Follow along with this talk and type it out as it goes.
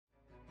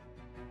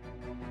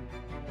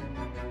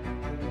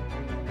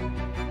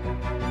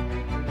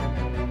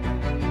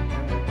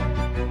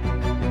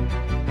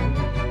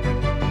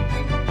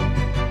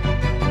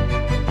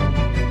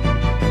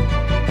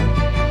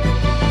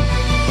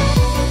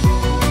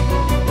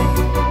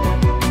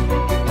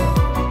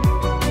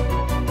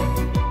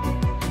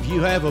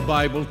have a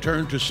Bible,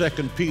 turn to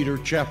 2 Peter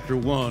chapter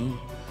 1,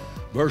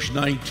 verse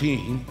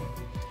 19,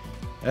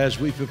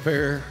 as we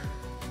prepare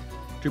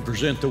to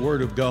present the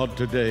Word of God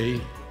today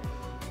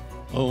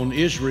on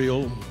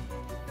Israel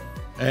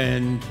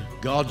and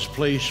God's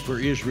place for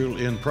Israel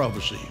in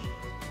prophecy.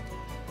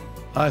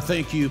 I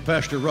thank you,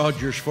 Pastor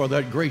Rogers, for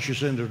that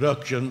gracious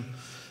introduction.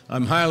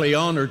 I'm highly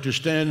honored to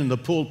stand in the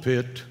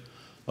pulpit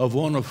of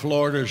one of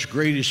Florida's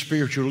greatest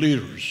spiritual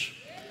leaders.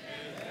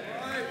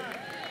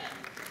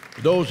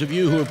 Those of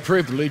you who are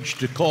privileged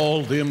to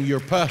call them your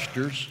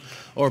pastors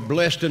are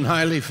blessed and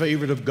highly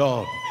favored of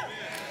God.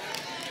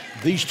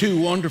 These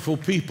two wonderful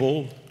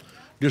people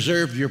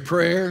deserve your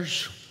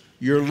prayers,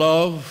 your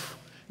love,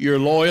 your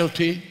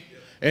loyalty,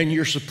 and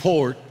your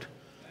support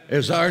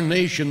as our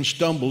nation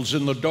stumbles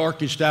in the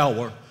darkest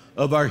hour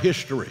of our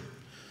history.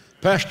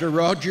 Pastor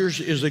Rogers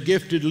is a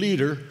gifted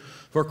leader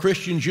for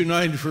Christians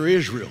United for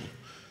Israel.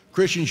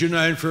 Christians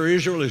United for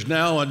Israel is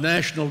now a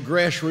national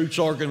grassroots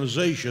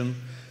organization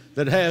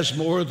that has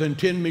more than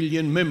 10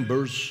 million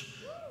members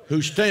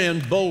who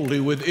stand boldly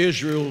with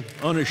Israel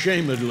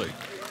unashamedly.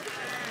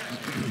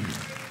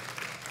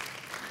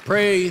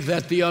 Pray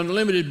that the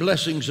unlimited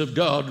blessings of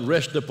God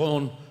rest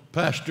upon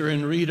Pastor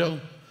Enrido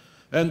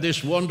and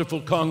this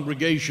wonderful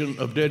congregation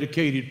of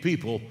dedicated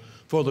people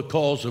for the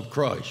cause of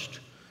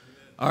Christ.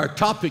 Our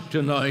topic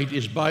tonight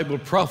is Bible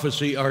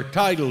prophecy. Our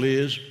title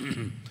is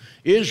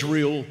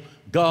Israel,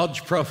 God's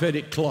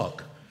Prophetic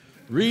Clock.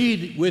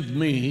 Read with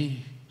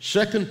me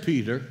 2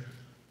 Peter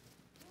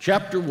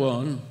chapter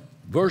 1,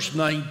 verse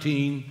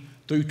 19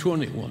 through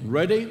 21.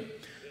 Ready?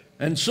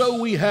 And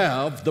so we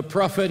have the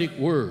prophetic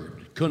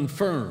word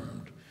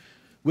confirmed,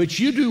 which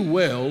you do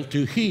well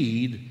to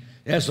heed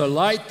as a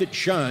light that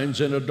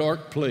shines in a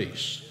dark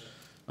place,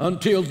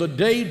 until the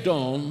day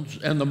dawns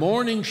and the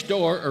morning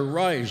star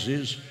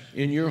arises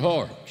in your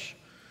hearts.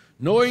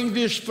 Knowing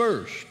this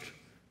first,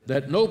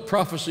 that no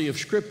prophecy of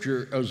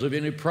Scripture is of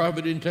any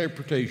private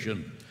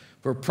interpretation,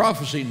 for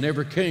prophecy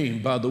never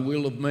came by the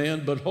will of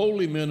man, but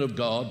holy men of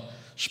God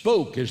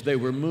spoke as they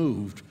were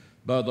moved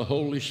by the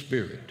Holy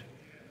Spirit.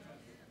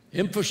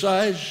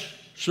 Emphasize,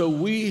 so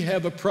we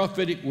have a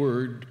prophetic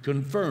word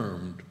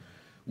confirmed,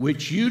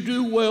 which you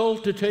do well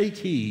to take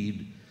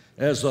heed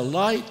as a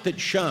light that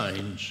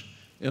shines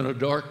in a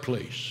dark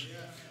place.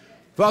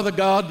 Father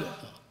God,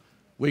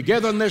 we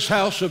gather in this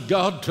house of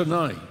God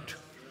tonight,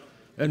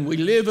 and we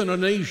live in a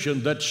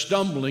nation that's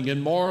stumbling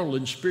in moral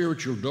and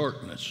spiritual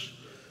darkness.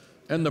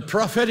 And the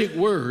prophetic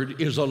word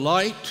is a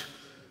light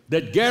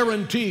that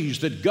guarantees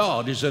that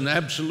God is in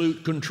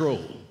absolute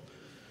control.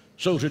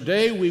 So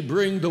today we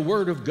bring the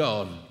word of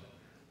God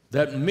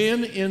that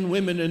men and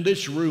women in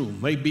this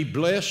room may be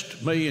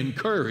blessed, may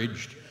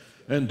encouraged,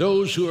 and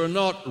those who are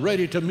not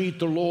ready to meet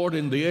the Lord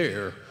in the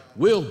air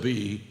will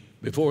be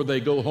before they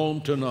go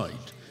home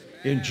tonight.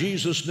 In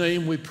Jesus'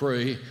 name we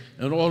pray,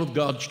 and all of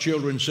God's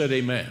children said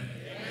amen.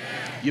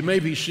 Amen. You may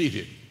be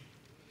seated.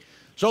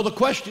 So the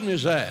question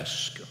is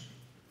asked,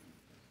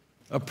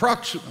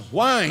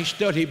 why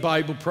study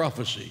Bible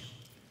prophecy?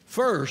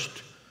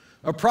 First,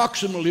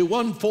 approximately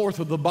 1/4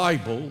 of the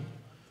Bible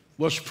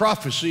was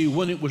prophecy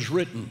when it was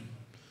written.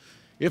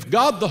 If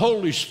God the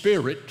Holy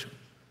Spirit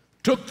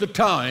took the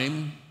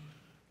time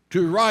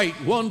to write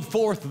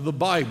 1/4 of the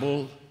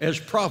Bible as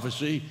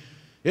prophecy,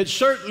 it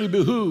certainly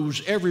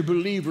behooves every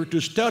believer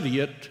to study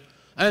it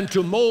and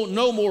to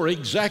know more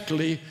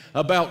exactly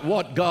about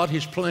what God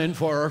has planned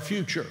for our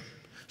future.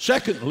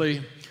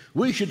 Secondly,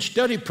 we should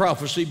study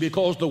prophecy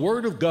because the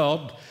Word of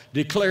God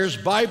declares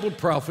Bible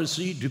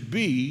prophecy to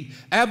be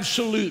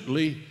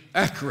absolutely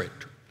accurate.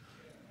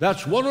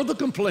 That's one of the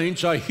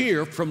complaints I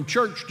hear from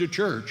church to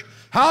church.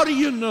 How do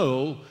you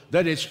know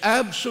that it's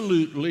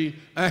absolutely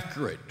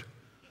accurate?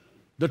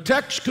 The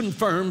text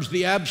confirms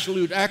the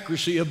absolute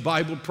accuracy of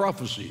Bible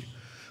prophecy.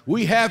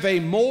 We have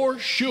a more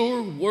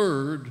sure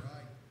word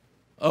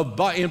of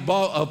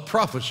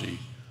prophecy.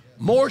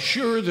 More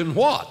sure than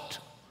what?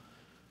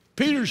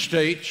 Peter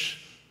states,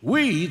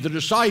 we, the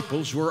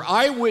disciples, were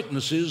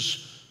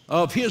eyewitnesses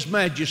of His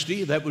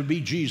majesty, that would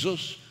be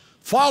Jesus,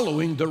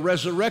 following the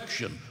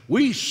resurrection.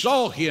 We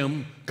saw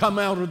Him come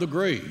out of the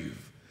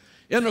grave.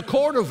 In a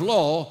court of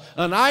law,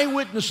 an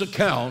eyewitness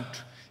account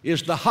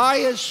is the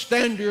highest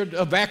standard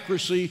of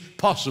accuracy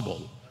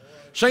possible.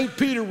 St.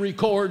 Peter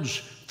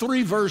records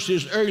 3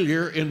 verses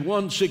earlier in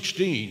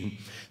 1:16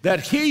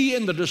 that he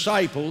and the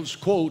disciples,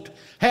 quote,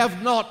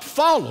 have not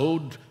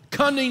followed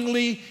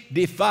cunningly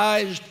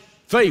devised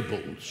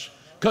fables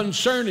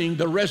concerning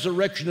the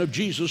resurrection of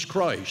Jesus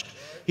Christ.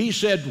 He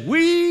said,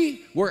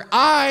 we were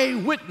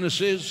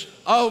eyewitnesses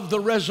of the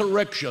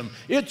resurrection.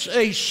 It's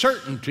a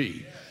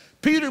certainty.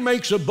 Peter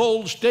makes a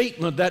bold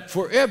statement that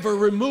forever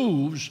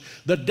removes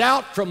the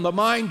doubt from the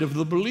mind of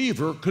the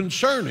believer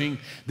concerning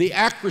the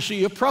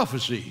accuracy of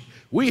prophecy.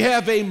 We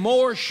have a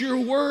more sure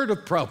word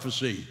of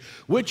prophecy,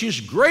 which is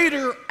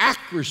greater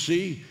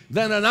accuracy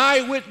than an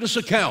eyewitness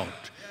account.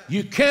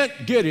 You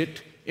can't get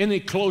it any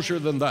closer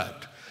than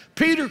that.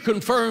 Peter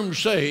confirms,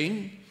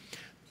 saying,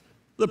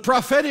 the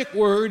prophetic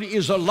word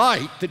is a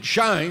light that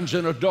shines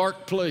in a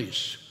dark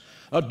place.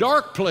 A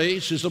dark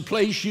place is a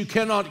place you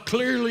cannot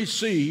clearly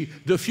see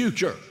the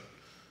future.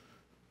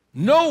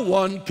 No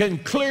one can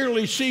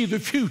clearly see the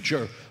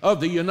future of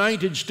the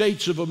United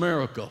States of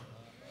America.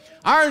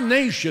 Our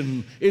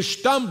nation is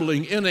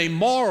stumbling in a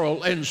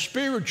moral and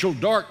spiritual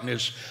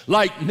darkness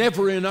like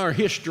never in our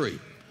history.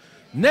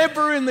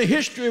 Never in the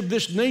history of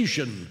this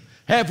nation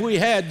have we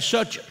had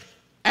such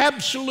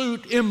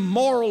absolute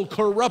immoral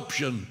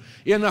corruption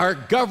in our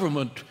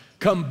government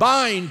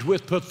combined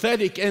with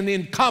pathetic and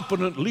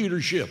incompetent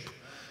leadership.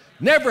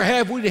 Never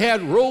have we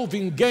had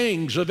roving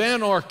gangs of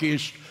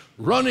anarchists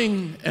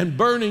running and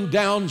burning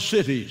down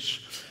cities.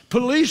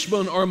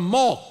 Policemen are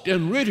mocked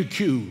and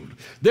ridiculed.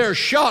 They're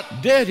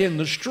shot dead in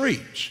the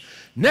streets.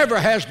 Never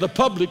has the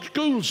public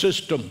school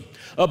system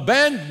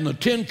abandoned the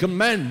Ten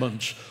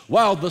Commandments,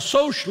 while the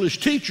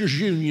Socialist Teachers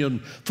Union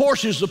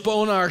forces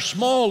upon our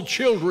small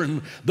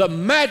children the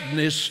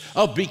madness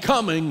of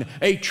becoming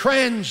a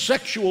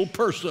transsexual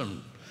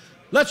person.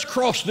 Let's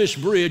cross this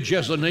bridge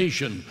as a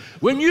nation.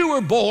 When you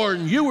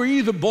were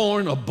either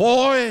born a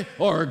boy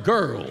or a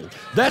girl.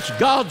 That's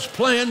God's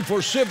plan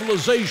for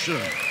civilization.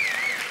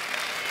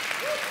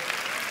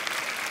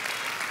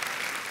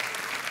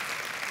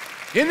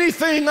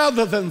 Anything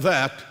other than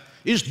that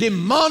is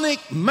demonic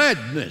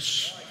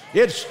madness.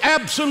 It's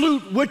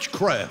absolute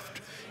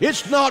witchcraft.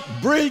 It's not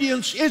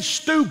brilliance, it's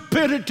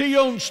stupidity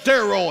on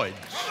steroids.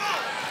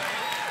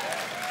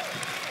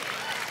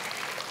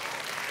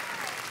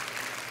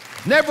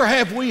 Never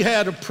have we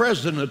had a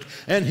president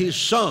and his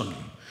son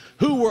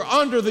who were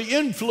under the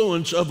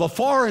influence of a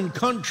foreign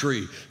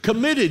country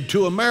committed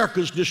to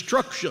America's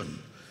destruction.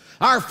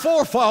 Our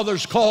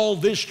forefathers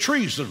called this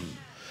treason.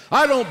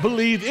 I don't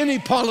believe any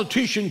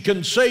politician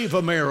can save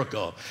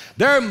America.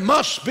 There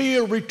must be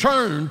a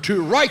return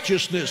to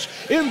righteousness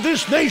in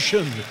this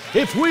nation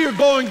if we are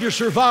going to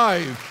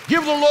survive.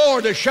 Give the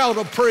Lord a shout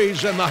of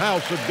praise in the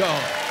house of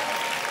God.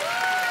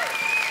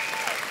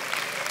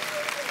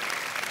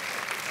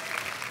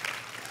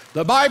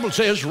 The Bible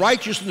says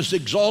righteousness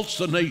exalts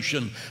the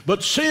nation,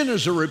 but sin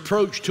is a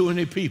reproach to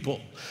any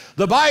people.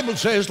 The Bible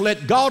says,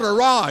 let God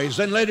arise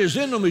and let his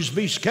enemies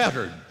be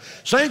scattered.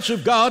 Saints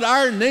of God,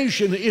 our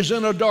nation is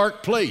in a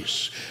dark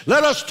place.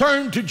 Let us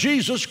turn to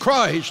Jesus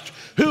Christ,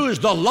 who is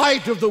the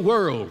light of the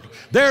world.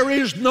 There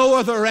is no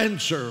other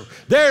answer.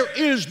 There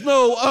is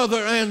no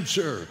other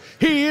answer.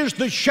 He is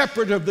the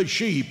shepherd of the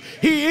sheep.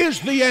 He is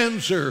the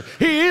answer.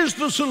 He is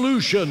the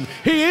solution.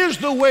 He is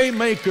the way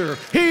maker.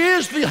 He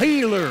is the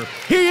healer.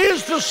 He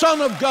is the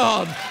Son of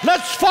God.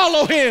 Let's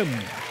follow him.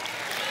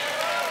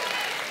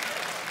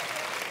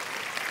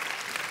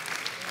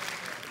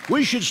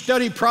 We should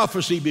study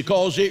prophecy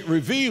because it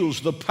reveals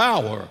the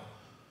power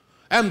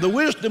and the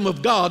wisdom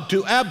of God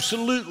to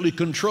absolutely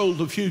control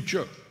the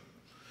future.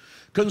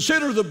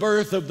 Consider the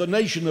birth of the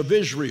nation of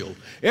Israel.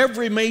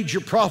 Every major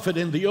prophet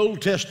in the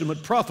Old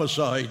Testament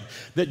prophesied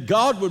that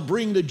God would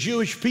bring the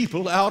Jewish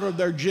people out of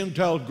their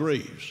Gentile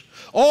graves.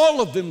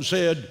 All of them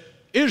said,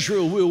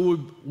 Israel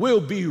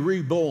will be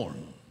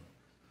reborn.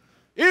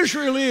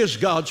 Israel is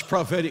God's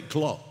prophetic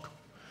clock.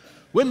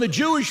 When the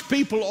Jewish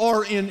people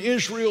are in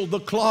Israel, the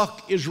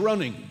clock is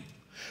running.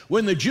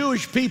 When the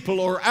Jewish people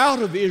are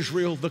out of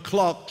Israel, the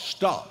clock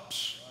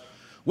stops.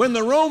 When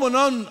the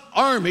Roman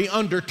army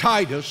under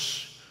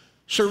Titus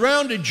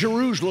surrounded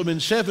Jerusalem in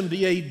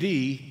 70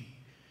 AD,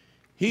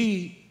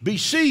 he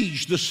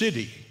besieged the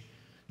city.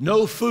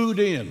 No food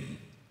in.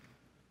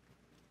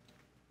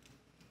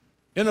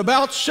 In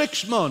about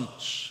 6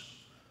 months,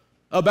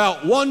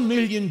 about 1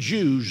 million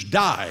Jews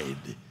died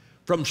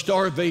from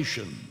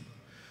starvation.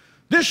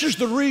 This is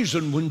the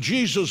reason when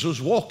Jesus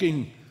was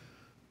walking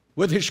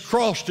with his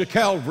cross to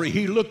Calvary,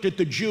 he looked at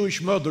the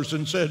Jewish mothers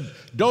and said,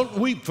 don't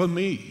weep for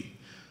me,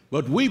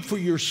 but weep for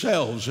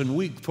yourselves and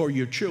weep for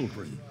your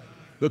children,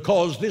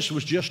 because this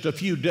was just a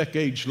few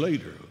decades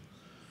later.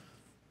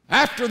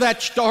 After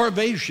that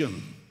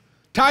starvation,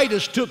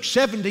 Titus took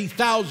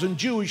 70,000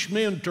 Jewish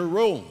men to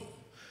Rome,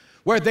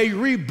 where they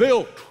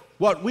rebuilt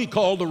what we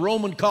call the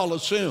Roman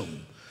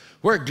Colosseum,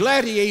 where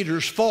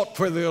gladiators fought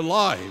for their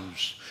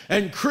lives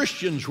and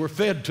Christians were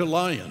fed to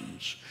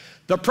lions.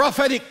 The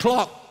prophetic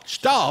clock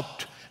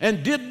stopped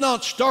and did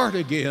not start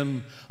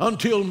again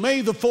until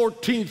May the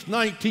 14th,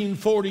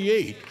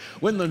 1948,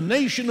 when the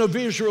nation of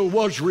Israel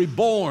was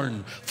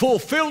reborn,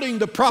 fulfilling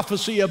the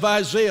prophecy of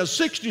Isaiah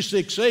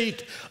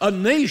 66:8, a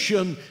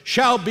nation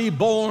shall be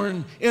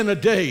born in a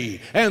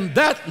day. And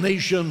that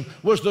nation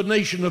was the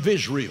nation of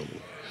Israel.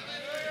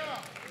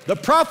 The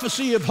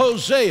prophecy of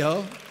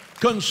Hosea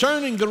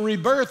concerning the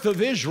rebirth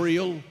of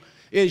Israel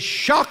is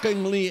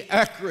shockingly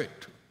accurate.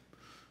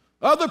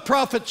 Other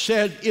prophets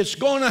said it's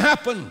going to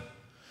happen,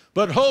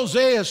 but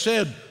Hosea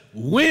said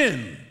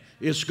when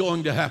it's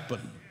going to happen.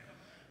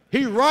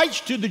 He writes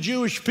to the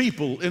Jewish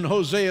people in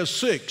Hosea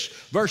 6,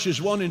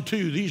 verses 1 and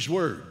 2, these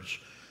words,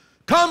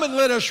 come and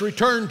let us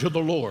return to the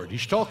Lord.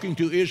 He's talking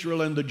to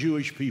Israel and the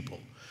Jewish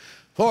people.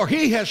 For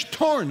he has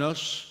torn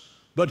us,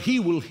 but he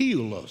will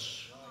heal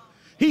us.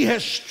 He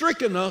has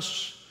stricken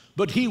us,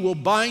 but he will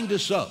bind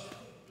us up.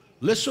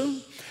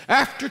 Listen,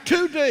 after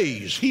 2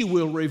 days he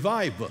will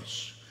revive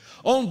us.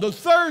 On the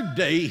third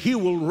day, he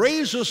will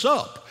raise us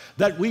up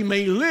that we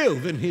may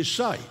live in his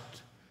sight.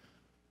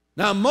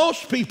 Now,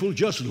 most people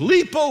just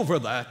leap over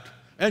that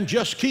and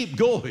just keep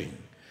going.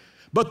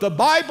 But the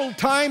Bible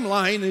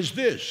timeline is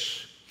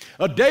this: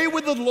 a day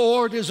with the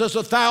Lord is as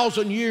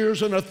 1,000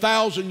 years, and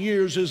 1,000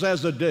 years is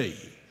as a day.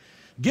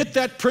 Get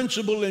that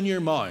principle in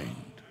your mind.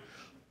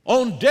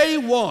 On day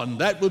one,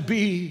 that would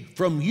be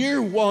from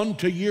year 1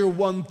 to year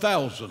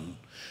 1,000,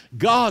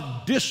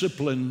 God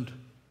disciplined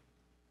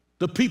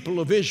the people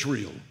of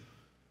Israel.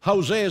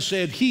 Hosea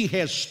said, He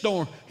has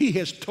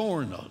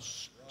torn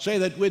us. Say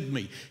that with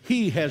me.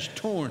 He has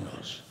torn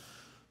us.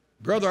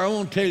 Brother, I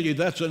won't tell you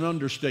that's an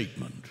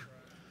understatement.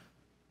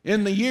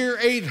 In the year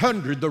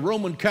 800, the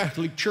Roman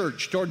Catholic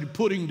Church started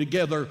putting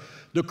together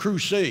the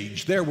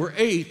Crusades. There were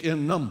 8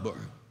 in number.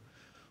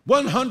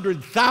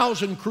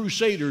 100,000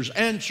 crusaders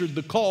answered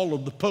the call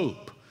of the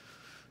Pope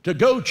to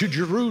go to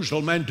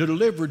Jerusalem and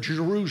deliver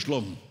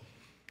Jerusalem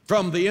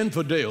from the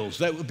infidels.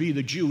 That would be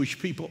the Jewish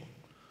people.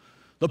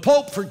 The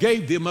Pope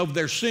forgave them of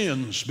their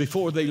sins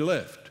before they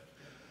left,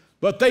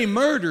 but they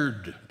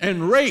murdered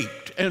and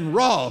raped and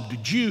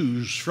robbed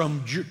Jews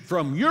from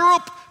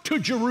Europe to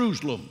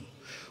Jerusalem.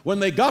 When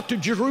they got to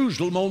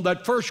Jerusalem on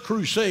that first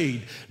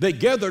crusade, they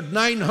gathered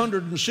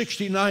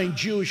 969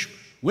 Jewish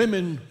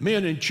women,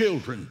 men, and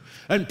children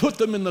and put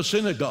them in the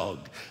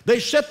synagogue. They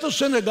set the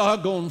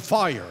synagogue on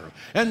fire.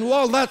 And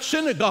while that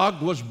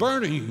synagogue was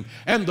burning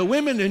and the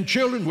women and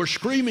children were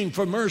screaming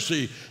for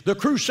mercy, the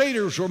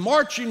crusaders were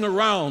marching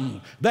around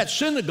that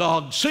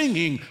synagogue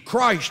singing,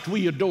 Christ,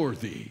 we adore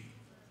thee.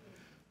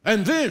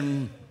 And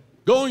then,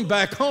 going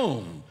back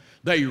home,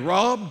 they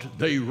robbed,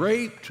 they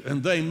raped,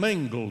 and they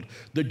mangled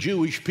the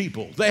Jewish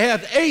people. They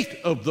had 8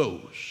 of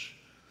those.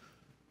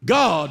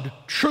 God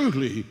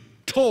truly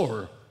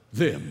tore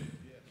them.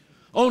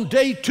 On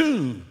day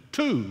two,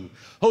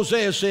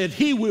 Hosea said,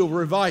 He will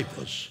revive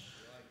us.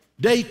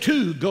 Day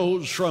 2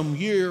 goes from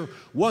year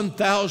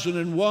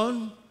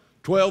 1001,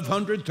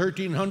 1200,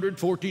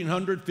 1300,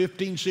 1400,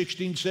 15,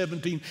 16,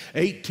 17,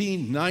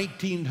 18,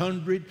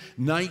 1900,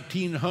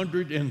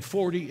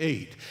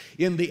 1948.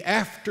 In the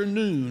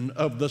afternoon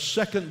of the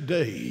second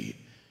day,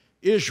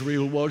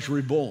 Israel was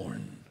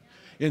reborn.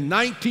 In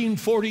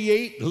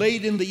 1948,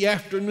 late in the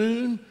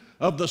afternoon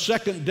of the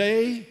second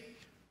day,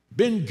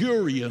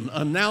 Ben-Gurion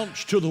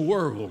announced to the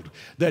world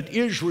that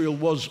Israel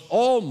was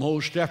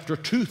almost, after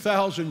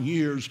 2,000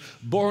 years,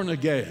 born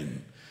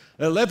again.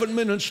 11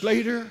 minutes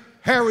later,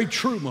 Harry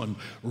Truman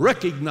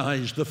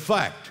recognized the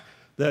fact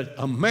that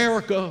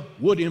America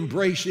would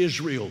embrace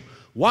Israel.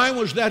 Why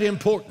was that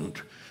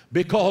important?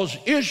 Because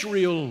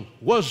Israel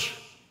was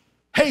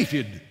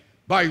hated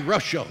by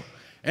Russia,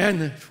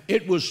 and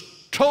it was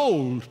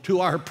told to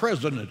our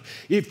president,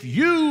 if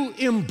you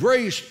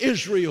embrace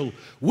Israel,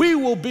 we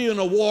will be in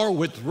a war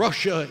with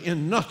Russia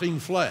in nothing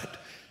flat.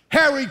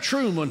 Harry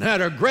Truman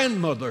had a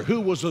grandmother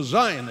who was a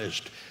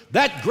Zionist.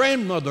 That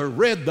grandmother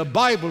read the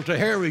Bible to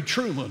Harry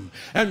Truman.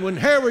 And when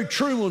Harry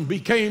Truman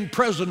became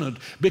president,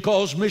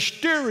 because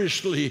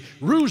mysteriously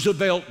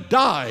Roosevelt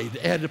died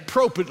at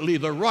appropriately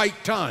the right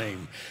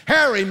time,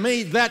 Harry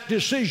made that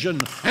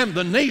decision, and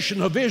the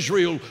nation of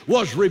Israel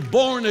was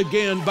reborn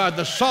again by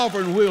the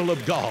sovereign will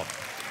of God.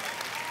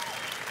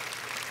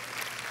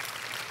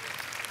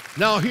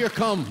 Now here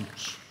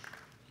comes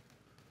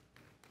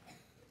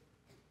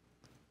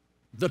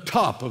the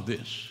top of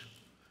this.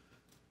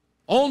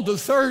 On the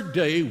third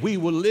day, we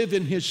will live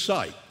in his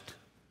sight.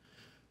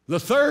 The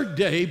third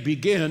day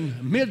began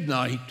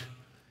midnight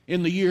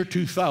in the year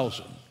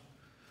 2000.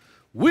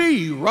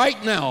 We,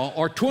 right now,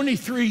 are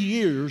 23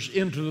 years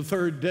into the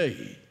third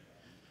day.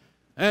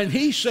 And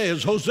he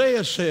says,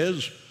 Hosea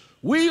says,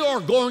 we are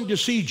going to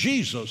see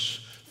Jesus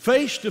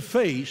face to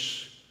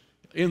face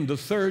in the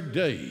third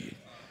day.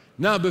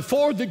 Now,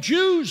 before the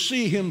Jews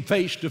see him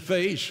face to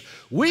face,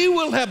 we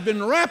will have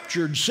been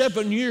raptured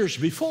 7 years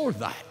before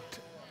that.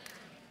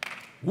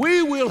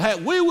 We will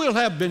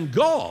have been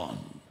gone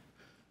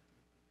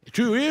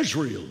to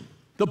Israel.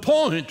 The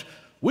point,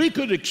 we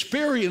could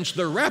experience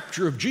the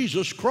rapture of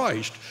Jesus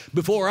Christ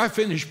before I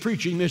finish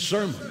preaching this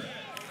sermon.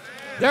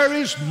 There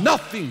is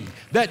nothing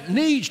that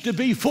needs to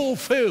be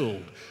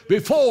fulfilled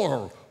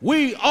before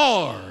we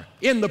are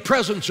in the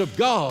presence of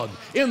God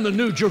in the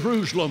New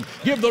Jerusalem.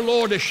 Give the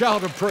Lord a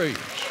shout of praise.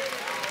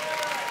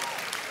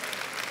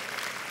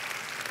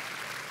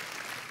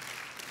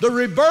 The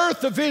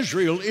rebirth of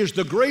Israel is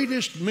the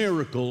greatest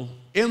miracle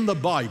in the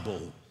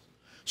Bible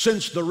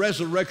since the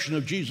resurrection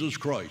of Jesus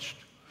Christ.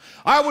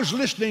 I was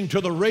listening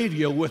to the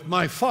radio with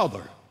my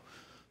father.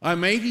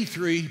 I'm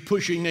 83,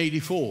 pushing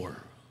 84.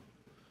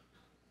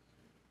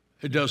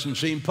 It doesn't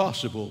seem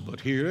possible,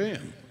 but here I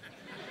am.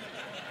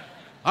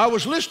 I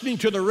was listening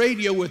to the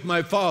radio with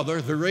my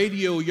father, the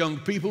radio young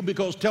people,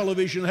 because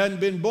television hadn't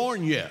been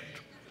born yet.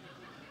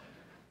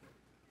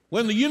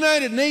 When the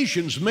United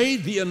Nations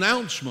made the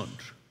announcement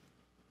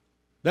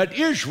that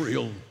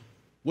Israel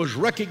was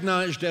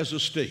recognized as a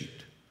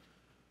state,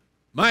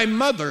 my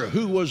mother,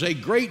 who was a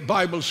great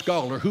Bible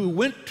scholar, who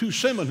went to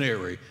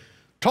seminary,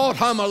 taught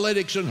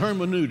homiletics and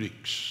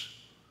hermeneutics,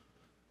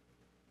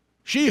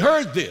 She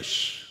heard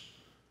this,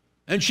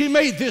 and she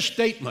made this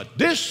statement: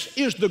 "This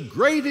is the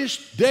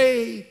greatest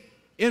day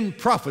in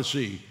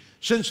prophecy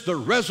since the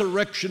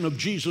resurrection of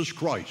Jesus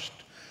Christ.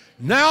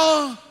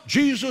 Now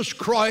Jesus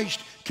Christ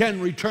can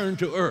return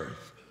to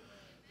earth."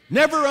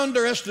 Never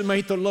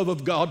underestimate the love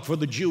of God for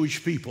the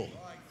Jewish people.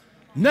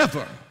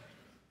 Never.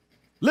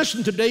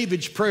 Listen to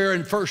David's prayer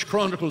in 1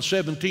 Chronicles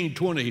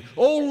 17:20.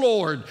 "O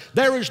Lord,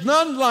 there is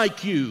none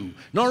like you,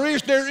 nor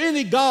is there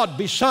any God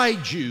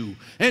beside you.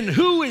 And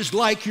who is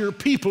like your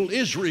people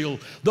Israel,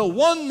 the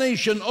one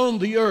nation on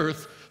the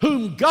earth,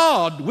 whom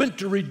God went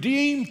to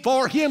redeem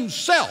for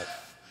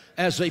himself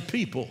as a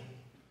people?"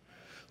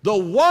 The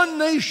one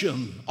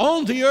nation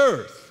on the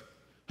earth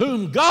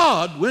whom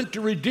God went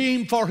to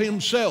redeem for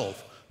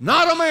himself.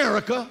 Not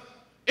America,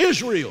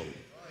 Israel.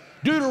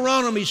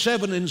 Deuteronomy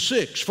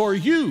 7:6, "For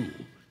you,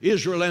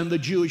 Israel and the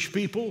Jewish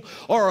people,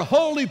 are a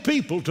holy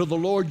people to the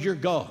Lord your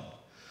God,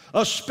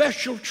 a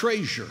special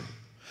treasure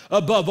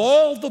above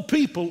all the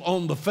people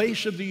on the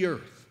face of the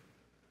earth."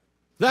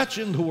 That's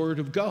in the Word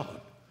of God.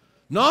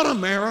 Not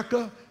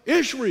America,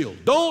 Israel.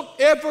 Don't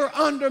ever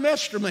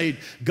underestimate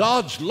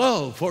God's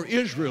love for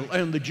Israel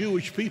and the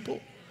Jewish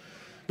people.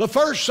 The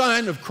first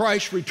sign of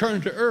Christ's return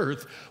to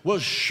earth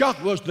was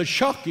the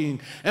shocking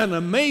and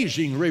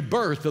amazing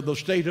rebirth of the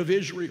state of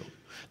Israel.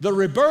 The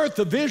rebirth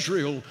of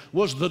Israel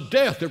was the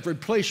death of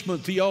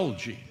replacement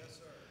theology.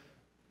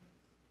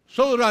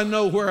 So that I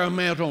know where I'm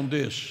at on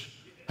this,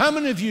 how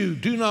many of you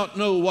do not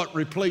know what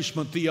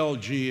replacement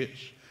theology is?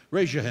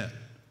 Raise your hand.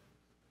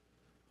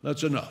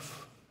 That's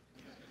enough.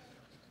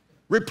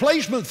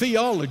 Replacement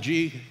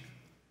theology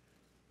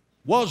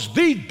was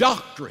the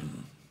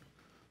doctrine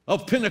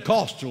of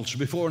Pentecostals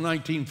before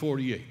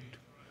 1948.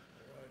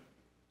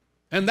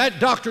 And that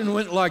doctrine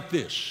went like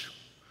this: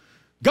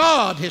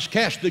 God has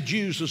cast the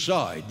Jews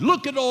aside.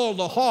 Look at all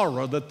the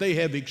horror that they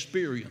have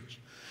experienced.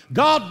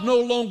 God no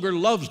longer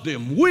loves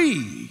them.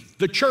 We,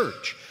 the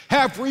church,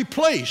 have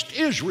replaced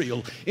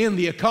Israel in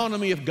the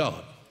economy of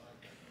God.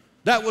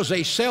 That was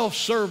a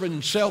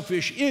self-serving,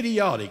 selfish,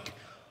 idiotic,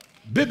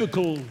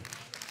 biblical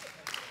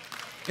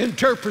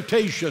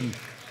interpretation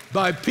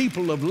by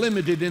people of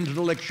limited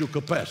intellectual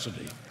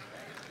capacity.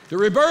 The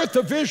rebirth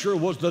of Israel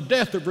was the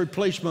death of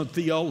replacement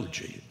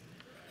theology.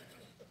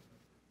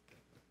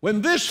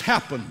 When this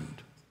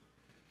happened,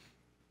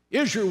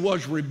 Israel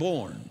was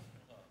reborn.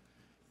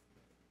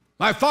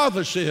 My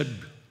father said,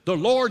 "The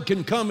Lord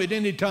can come at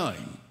any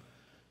time."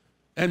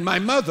 And my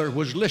mother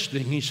was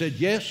listening. He said,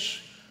 "Yes,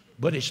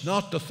 but it's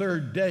not the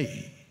third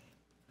day."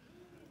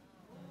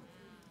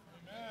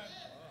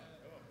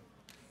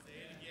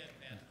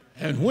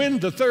 And when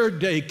the third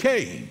day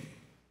came,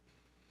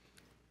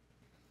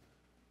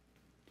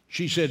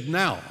 she said,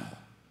 "Now,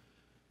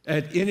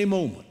 at any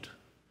moment,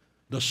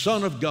 the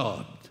Son of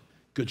God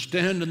could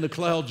stand in the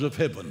clouds of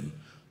heaven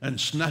and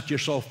snatch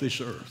us off this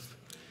earth."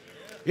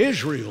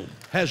 Israel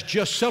has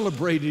just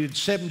celebrated its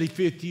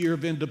 75th year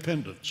of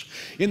independence.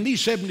 In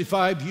these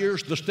 75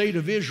 years, the state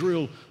of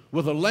Israel,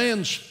 with a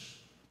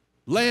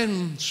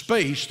land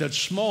space that's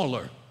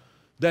smaller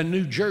than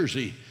New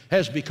Jersey,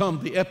 has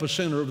become the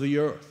epicenter of the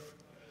earth.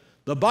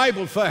 The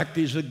Bible fact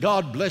is that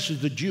God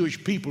blesses the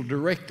Jewish people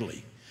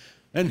directly,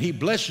 and he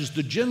blesses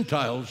the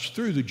Gentiles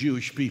through the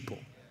Jewish people.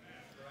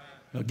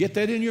 Now get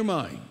that in your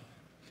mind.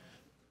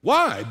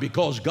 Why?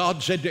 Because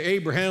God said to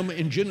Abraham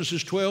in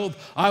Genesis 12,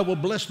 "I will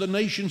bless the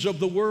nations of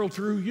the world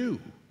through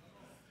you."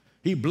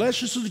 He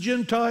blesses the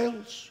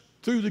Gentiles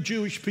through the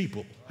Jewish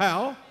people.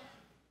 How?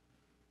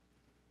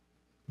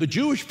 The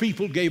Jewish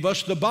people gave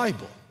us the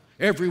Bible,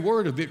 every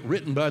word of it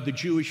written by the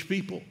Jewish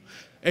people.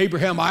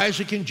 Abraham,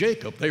 Isaac, and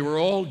Jacob, they were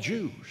all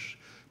Jews.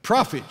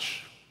 Prophets,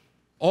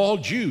 all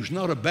Jews,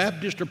 not a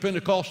Baptist or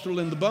Pentecostal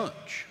in the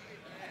bunch.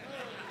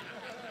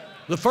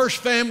 The first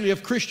family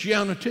of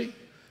Christianity,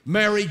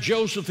 Mary,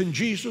 Joseph, and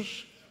Jesus,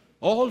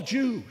 all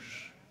Jews.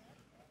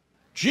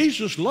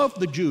 Jesus loved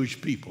the Jewish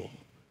people.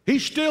 He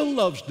still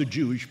loves the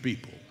Jewish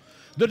people.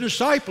 The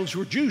disciples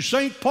were Jews.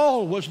 St.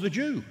 Paul was the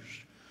Jews.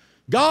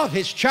 God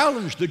has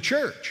challenged the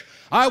church.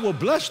 "I will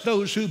bless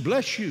those who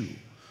bless you."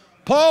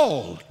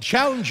 Paul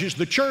challenges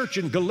the church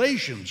in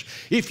Galatians.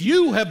 If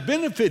you have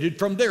benefited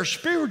from their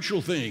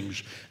spiritual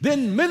things,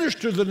 then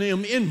minister to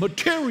them in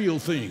material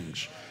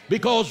things,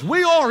 because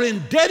we are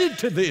indebted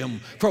to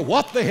them for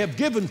what they have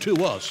given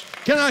to us.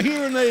 Can I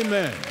hear an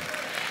amen?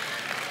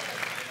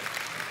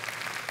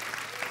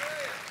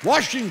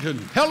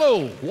 Washington,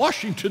 hello,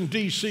 Washington,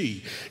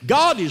 D.C.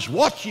 God is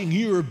watching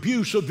your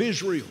abuse of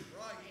Israel.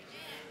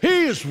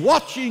 He is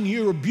watching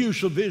your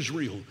abuse of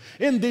Israel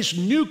in this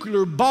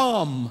nuclear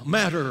bomb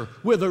matter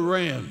with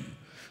Iran.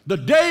 The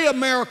day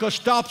America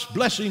stops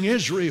blessing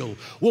Israel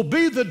will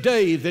be the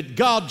day that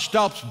God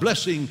stops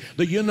blessing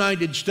the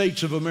United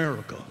States of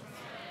America.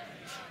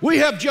 We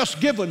have just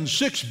given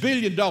 $6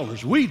 billion.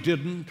 We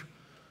didn't.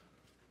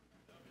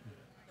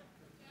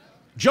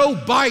 Joe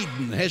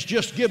Biden has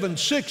just given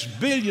 $6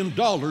 billion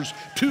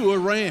to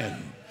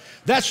Iran.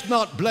 That's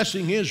not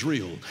blessing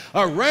Israel.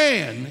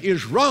 Iran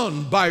is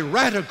run by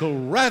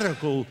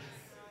radical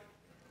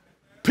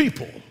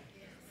people.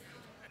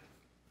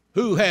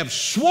 who have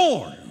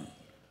sworn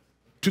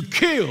to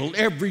kill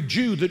every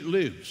Jew that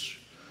lives.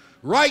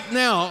 Right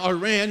now,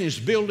 Iran is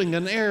building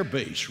an air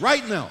base,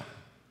 right now,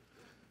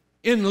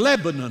 in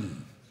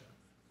Lebanon,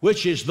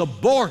 which is the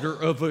border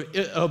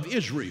of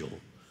Israel.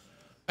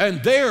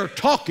 And they're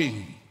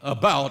talking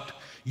about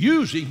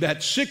using that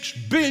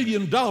 $6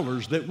 billion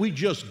that we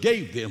just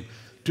gave them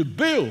to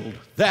build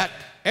that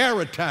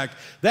air attack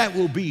that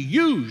will be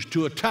used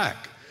to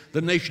attack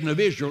the nation of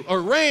Israel.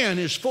 Iran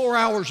is 4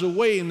 hours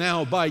away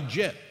now by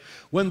jet.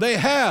 When they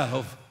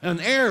have an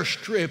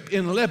airstrip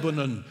in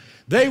Lebanon,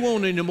 they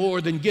won't any more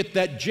than get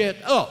that jet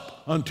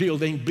up until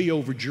they can be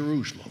over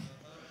Jerusalem.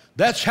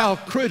 That's how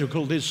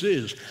critical this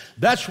is.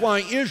 That's why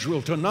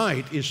Israel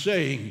tonight is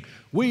saying,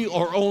 we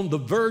are on the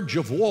verge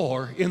of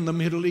war in the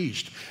Middle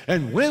East.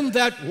 And when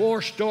that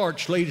war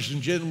starts, ladies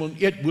and gentlemen,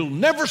 it will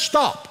never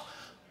stop.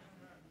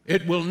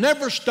 It will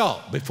never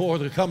stop before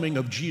the coming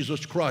of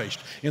Jesus Christ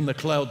in the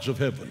clouds of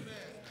heaven.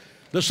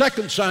 The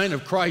second sign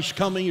of Christ's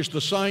coming is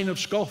the sign of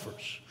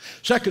scoffers.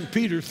 2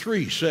 Peter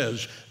 3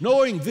 says,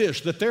 knowing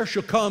this, that there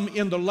shall come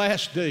in the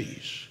last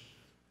days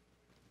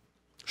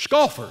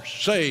scoffers,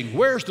 saying,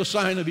 where's the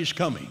sign of his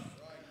coming?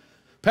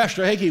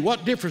 Pastor Hagee,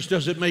 what difference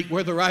does it make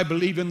whether I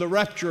believe in the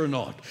rapture or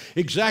not?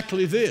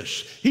 Exactly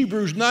this.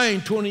 Hebrews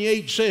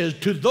 9:28 says,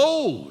 to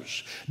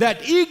those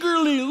that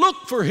eagerly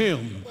look for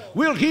him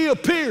will he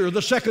appear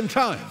the second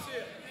time.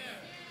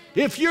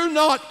 If you're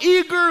not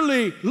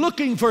eagerly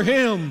looking for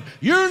him,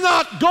 you're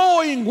not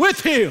going with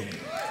him.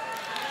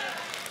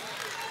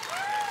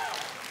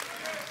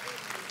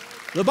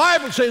 The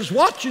Bible says,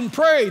 watch and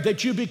pray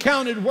that you be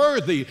counted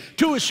worthy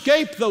to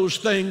escape those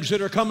things that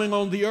are coming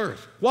on the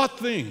earth. What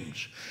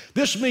things?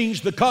 This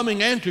means the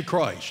coming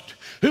Antichrist,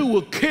 who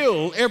will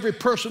kill every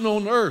person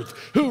on earth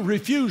who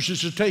refuses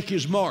to take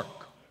his mark.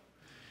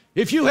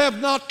 If you have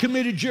not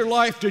committed your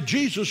life to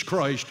Jesus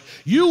Christ,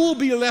 you will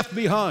be left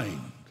behind.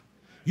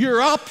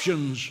 Your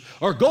options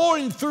are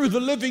going through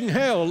the living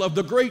hell of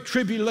the great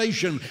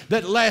tribulation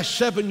that lasts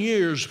 7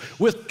 years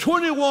with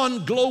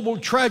 21 global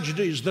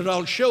tragedies that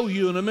I'll show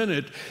you in a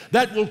minute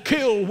that will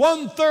kill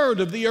 1/3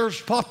 of the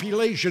earth's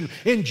population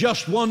in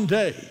just one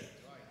day.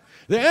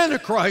 The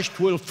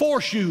Antichrist will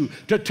force you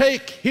to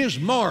take his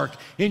mark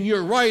in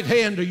your right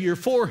hand or your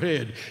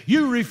forehead.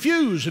 You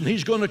refuse and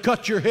he's going to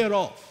cut your head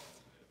off.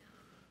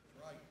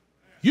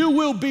 You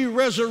will be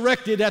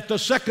resurrected at the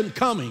second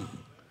coming.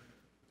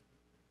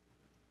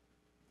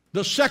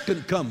 The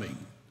second coming.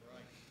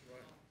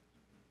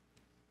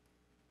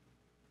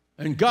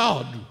 And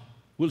God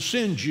will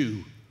send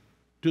you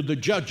to the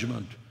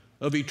judgment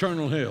of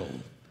eternal hell,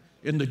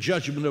 in the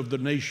judgment of the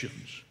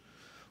nations.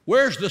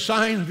 Where's the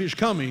sign of his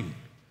coming?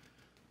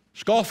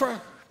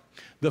 Scoffer,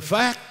 the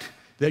fact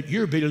that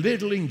you're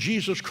belittling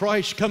Jesus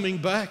Christ coming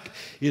back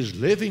is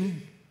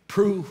living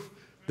proof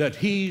that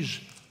he's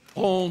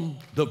on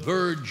the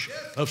verge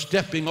of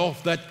stepping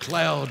off that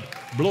cloud,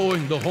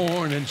 blowing the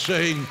horn and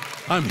saying,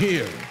 I'm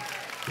here.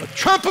 The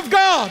trump of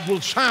God will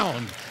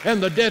sound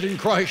and the dead in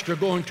Christ are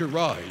going to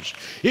rise.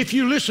 If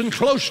you listen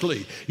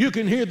closely, you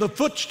can hear the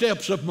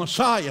footsteps of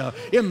Messiah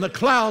in the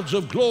clouds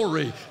of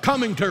glory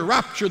coming to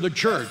rapture the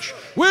church.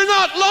 We're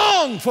not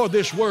long for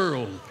this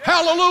world.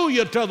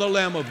 Hallelujah to the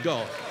Lamb of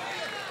God.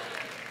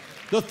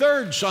 The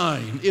third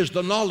sign is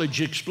the knowledge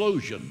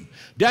explosion.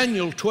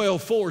 Daniel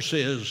 12:4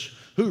 says,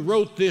 who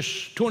wrote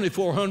this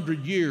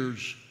 2,400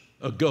 years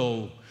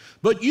ago,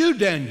 but you,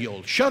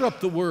 Daniel, shut up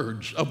the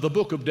words of the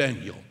book of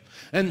Daniel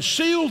and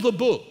seal the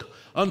book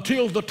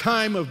until the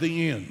time of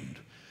the end.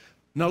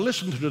 Now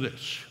listen to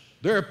this.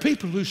 There are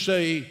people who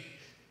say,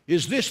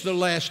 is this the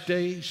last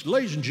days?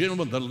 Ladies and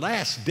gentlemen, the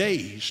last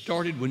days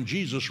started when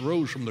Jesus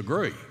rose from the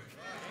grave.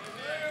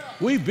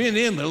 We've been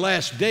in the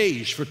last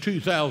days for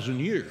 2,000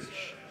 years.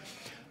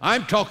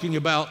 I'm talking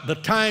about the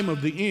time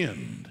of the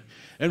end.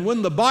 And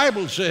when the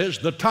Bible says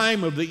the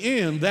time of the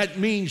end, that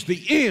means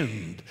the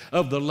end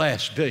of the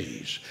last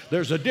days.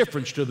 There's a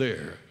difference to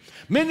there.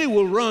 Many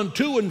will run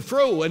to and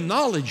fro, and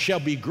knowledge shall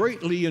be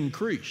greatly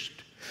increased.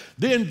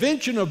 The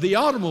invention of the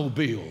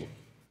automobile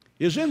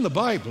is in the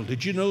Bible.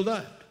 Did you know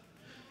that?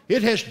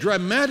 It has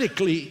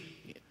dramatically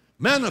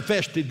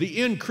manifested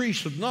the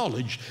increase of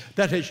knowledge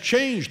that has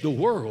changed the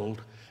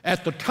world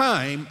at the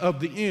time of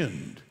the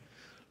end.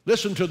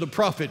 Listen to the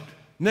prophet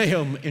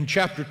Nahum in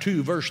chapter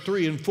 2, verse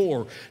 3 and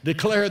 4,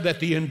 declared that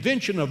the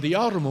invention of the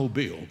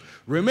automobile,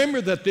 remember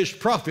that this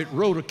prophet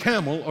rode a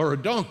camel or a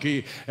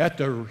donkey at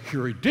the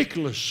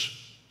ridiculous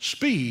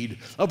speed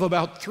of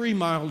about 3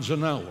 miles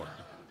an hour.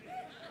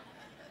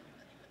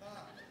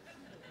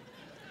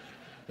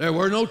 There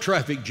were no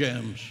traffic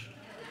jams.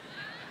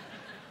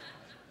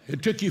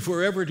 It took you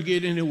forever to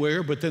get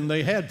anywhere, but then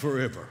they had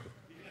forever.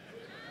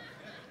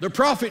 The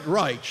prophet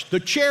writes, the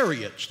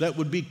chariots, that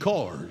would be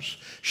cars,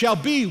 shall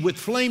be with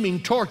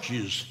flaming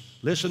torches,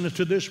 listen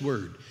to this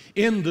word,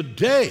 in the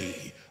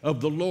day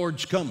of the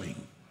Lord's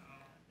coming.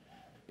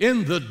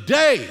 In the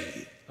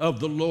day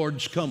of the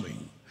Lord's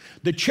coming.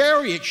 The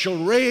chariots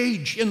shall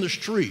rage in the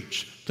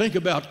streets. Think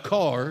about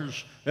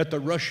cars at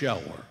the rush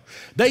hour.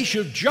 They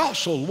shall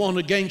jostle one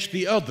against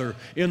the other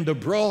in the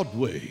broad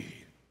way.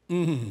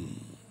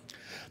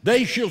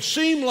 They shall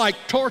seem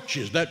like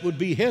torches, that would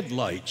be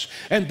headlights,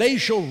 and they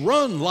shall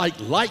run like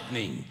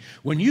lightning.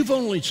 When you've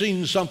only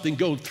seen something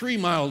go 3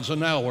 miles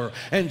an hour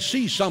and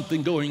see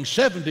something going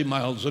 70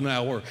 miles an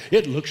hour,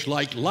 it looks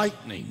like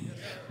lightning.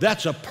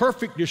 That's a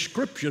perfect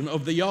description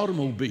of the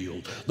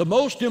automobile. The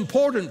most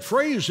important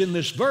phrase in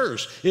this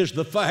verse is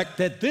the fact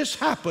that this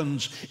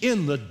happens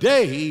in the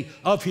day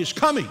of his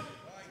coming.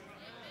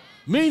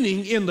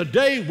 Meaning in the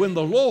day when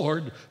the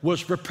Lord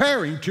was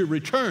preparing to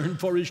return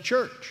for his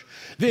church.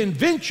 The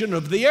invention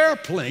of the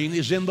airplane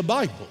is in the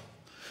Bible.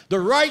 The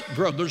Wright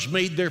brothers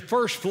made their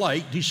first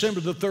flight December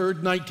the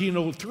 3rd,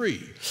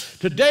 1903.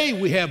 Today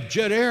we have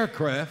jet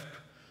aircraft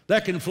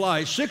that can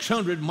fly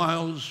 600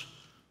 miles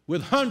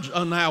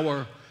an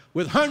hour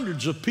with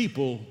hundreds of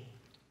people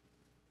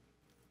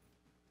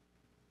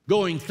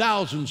going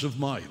thousands of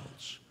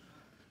miles.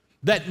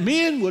 That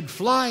men would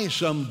fly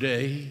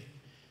someday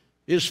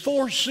is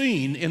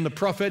foreseen in the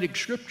prophetic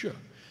scripture.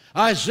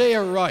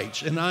 Isaiah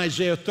writes in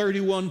Isaiah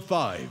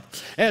 31:5,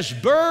 as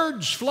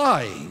birds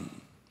flying,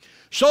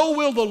 so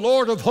will the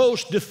Lord of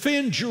hosts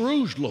defend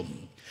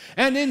Jerusalem,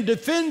 and in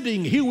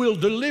defending he will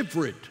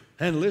deliver it.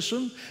 And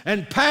listen,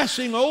 and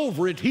passing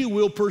over it he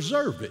will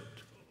preserve it.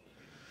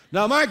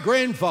 Now my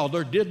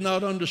grandfather did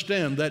not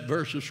understand that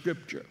verse of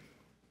scripture.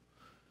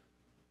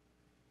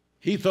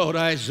 He thought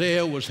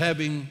Isaiah was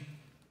having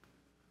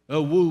a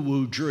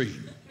woo-woo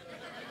dream.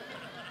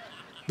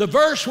 The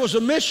verse was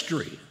a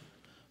mystery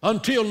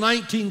until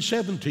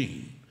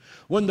 1917,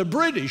 when the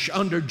British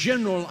under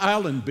General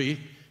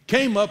Allenby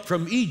came up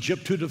from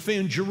Egypt to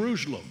defend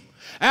Jerusalem.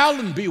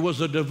 Allenby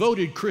was a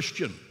devoted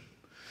Christian.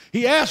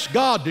 He asked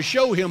God to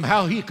show him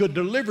how he could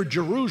deliver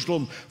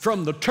Jerusalem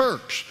from the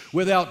Turks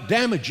without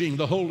damaging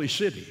the holy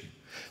city.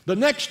 The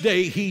next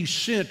day, he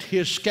sent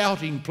his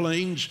scouting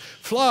planes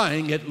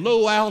flying at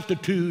low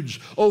altitudes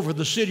over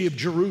the city of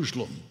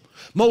Jerusalem.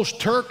 Most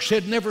Turks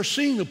had never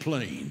seen a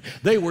plane.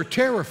 They were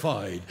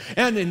terrified,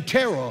 and in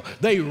terror,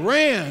 they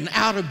ran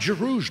out of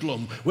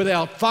Jerusalem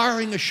without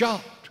firing a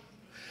shot.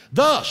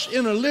 Thus,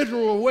 in a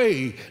literal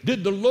way,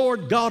 did the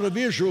Lord God of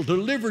Israel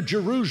deliver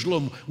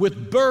Jerusalem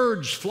with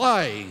birds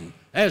flying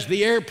as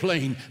the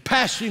airplane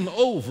passing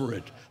over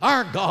it.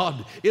 Our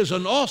God is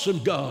an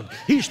awesome God.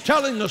 He's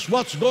telling us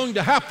what's going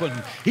to happen.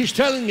 He's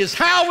telling us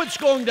how it's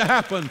going to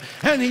happen.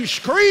 And he's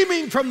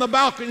screaming from the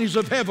balconies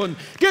of heaven,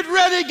 get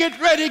ready, get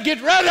ready,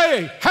 get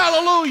ready.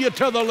 Hallelujah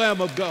to the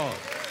Lamb of God.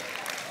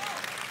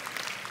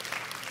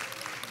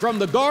 From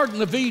the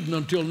Garden of Eden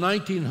until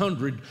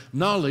 1900,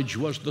 knowledge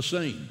was the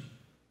same.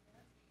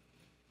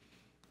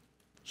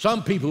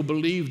 Some people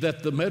believe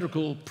that the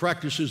medical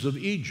practices of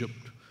Egypt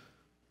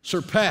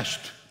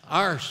surpassed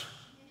our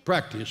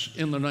practice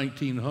in the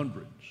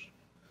 1900s.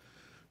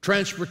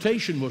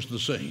 Transportation was the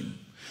same.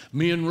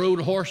 Men rode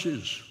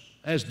horses,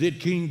 as did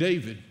King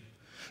David.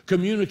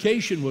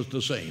 Communication was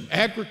the same.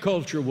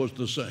 Agriculture was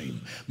the same.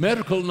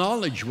 Medical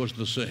knowledge was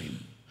the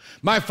same.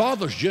 My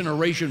father's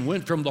generation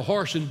went from the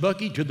horse and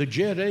buggy to the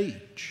jet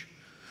age.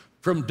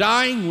 From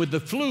dying with the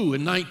flu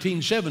in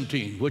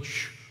 1917,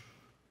 which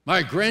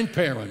my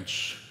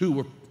grandparents, who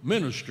were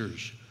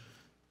ministers,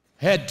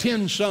 had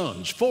 10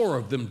 sons. 4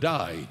 of them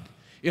died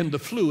in the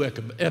flu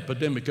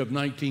epidemic of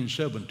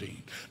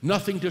 1917.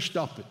 Nothing to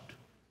stop it.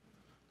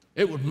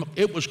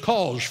 It was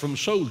caused from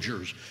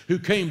soldiers who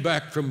came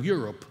back from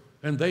Europe,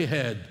 and they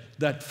had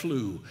that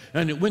flu.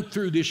 And it went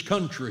through this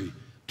country,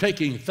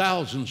 taking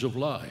thousands of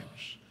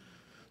lives.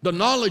 The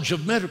knowledge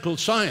of medical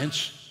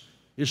science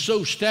is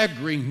so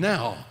staggering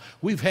now,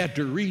 we've had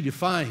to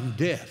redefine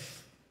death.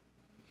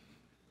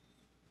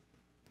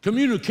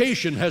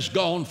 Communication has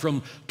gone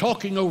from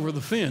talking over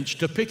the fence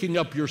to picking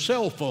up your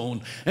cell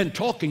phone and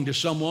talking to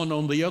someone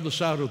on the other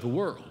side of the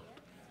world.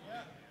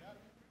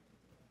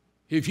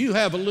 If you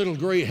have a little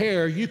gray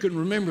hair, you can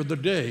remember the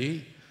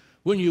day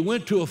when you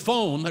went to a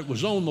phone that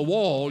was on the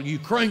wall, you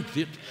cranked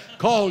it,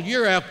 called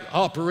your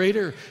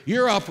operator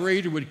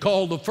would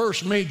call the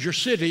first major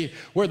city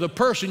where the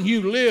person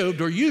you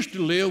lived or used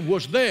to live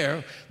was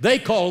there. They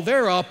called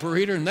their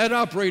operator, and that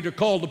operator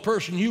called the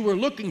person you were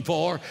looking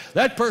for.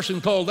 That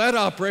person called that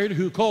operator,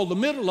 who called the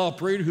middle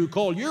operator, who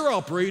called your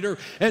operator,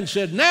 and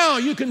said, now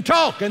you can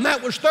talk, and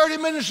that was 30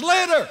 minutes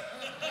later.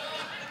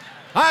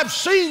 I've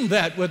seen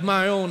that with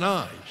my own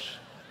eyes.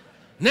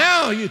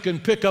 Now you can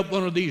pick up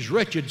one of these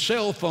wretched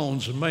cell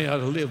phones, and may I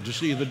live to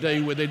see the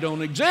day where they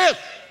don't exist,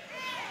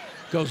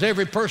 because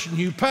every person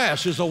you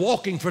pass is a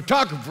walking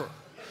photographer,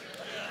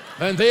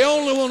 and they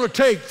only want to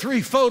take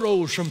 3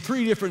 photos from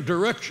 3 different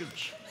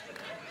directions.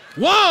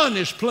 1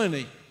 is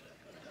plenty.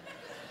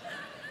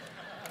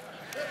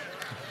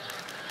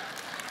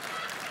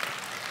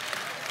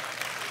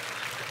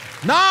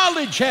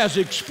 Knowledge has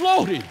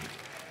exploded.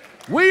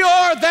 We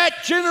are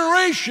that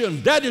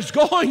generation that is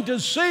going to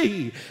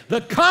see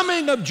the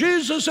coming of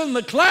Jesus in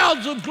the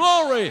clouds of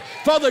glory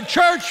for the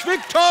church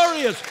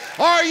victorious.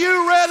 Are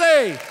you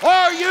ready?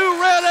 Are you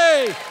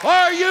ready?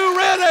 Are you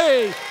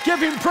ready?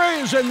 Give him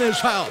praise in this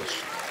house.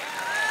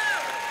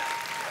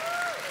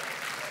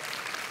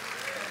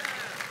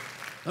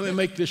 Let me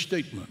make this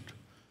statement.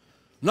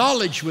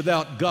 Knowledge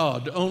without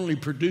God only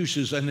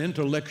produces an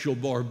intellectual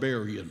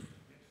barbarian.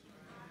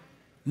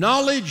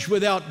 Knowledge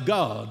without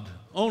God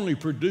only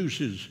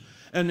produces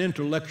an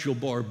intellectual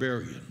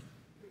barbarian.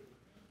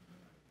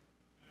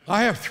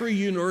 I have 3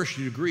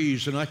 university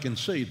degrees, and I can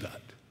say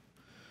that.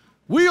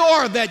 We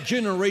are that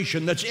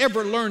generation that's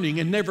ever learning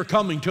and never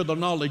coming to the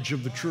knowledge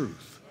of the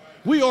truth.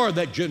 We are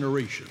that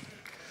generation.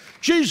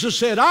 Jesus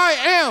said, I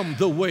am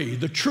the way,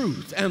 the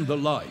truth, and the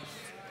life.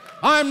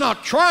 I'm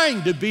not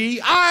trying to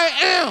be, I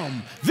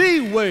am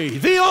the way,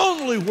 the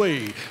only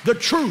way, the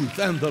truth,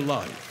 and the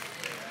life.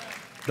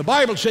 The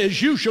Bible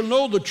says, you shall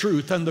know the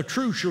truth, and the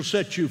truth shall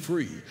set you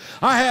free.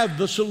 I have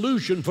the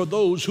solution for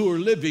those who are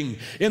living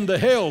in the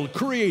hell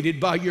created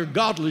by your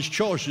godless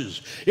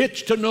choices.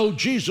 It's to know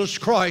Jesus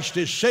Christ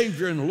as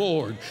Savior and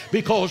Lord,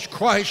 because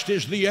Christ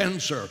is the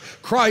answer.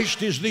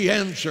 Christ is the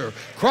answer.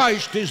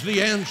 Christ is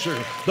the answer.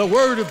 The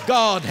Word of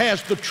God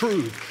has the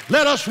truth.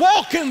 Let us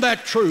walk in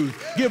that truth.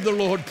 Give the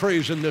Lord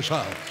praise in this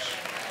house.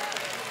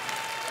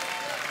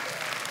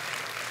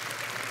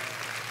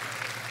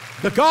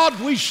 The God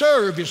we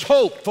serve is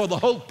hope for the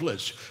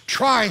hopeless.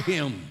 Try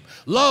Him,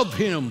 love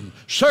Him,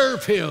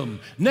 serve Him,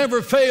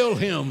 never fail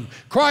Him.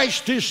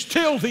 Christ is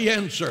still the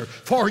answer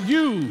for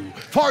you,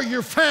 for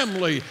your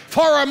family,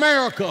 for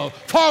America,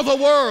 for the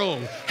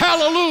world.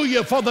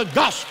 Hallelujah for the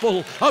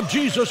gospel of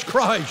Jesus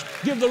Christ.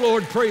 Give the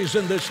Lord praise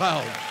in this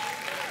house.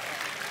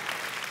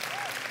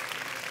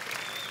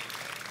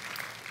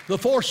 The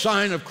 4th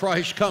sign of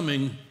Christ's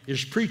coming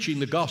is preaching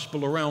the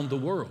gospel around the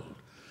world.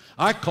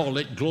 I call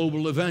it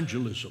global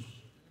evangelism.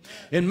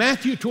 In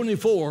Matthew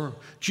 24,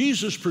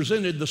 Jesus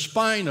presented the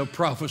spine of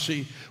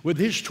prophecy with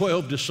His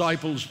 12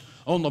 disciples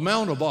on the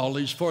Mount of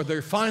Olives for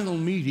their final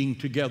meeting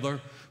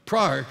together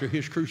prior to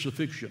His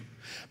crucifixion.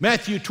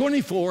 Matthew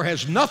 24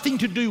 has nothing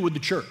to do with the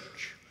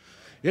church.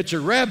 It's a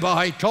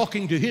rabbi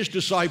talking to his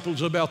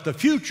disciples about the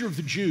future of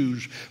the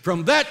Jews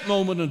from that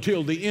moment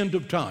until the end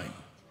of time.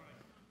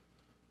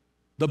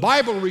 The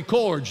Bible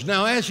records,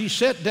 now as He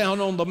sat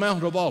down on the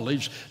Mount of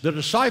Olives, the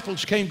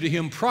disciples came to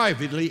Him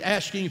privately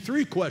asking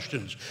 3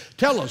 questions.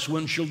 Tell us,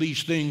 when shall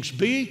these things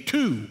be?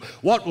 2,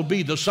 what will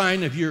be the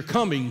sign of your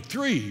coming?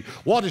 3,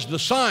 what is the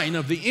sign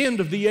of the end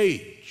of the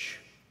age?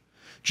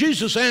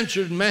 Jesus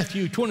answered in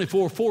Matthew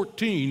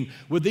 24:14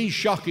 with these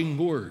shocking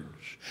words.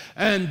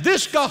 And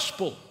this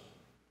gospel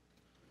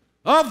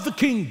of the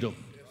kingdom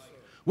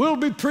will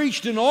be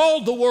preached in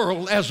all the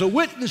world as a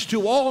witness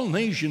to all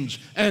nations,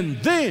 and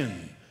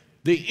then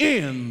the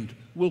end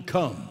will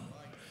come.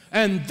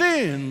 And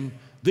then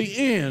the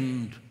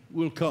end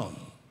will come.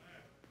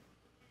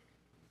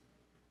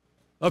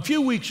 A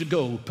few weeks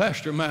ago,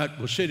 Pastor Matt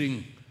was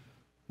sitting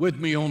with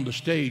me on the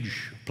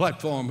stage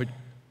platform at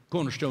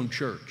Cornerstone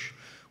Church.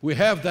 We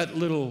have that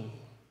little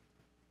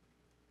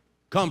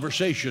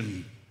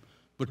conversation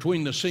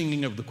between the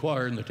singing of the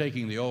choir and the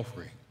taking the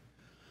offering.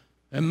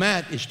 And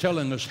Matt is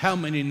telling us how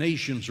many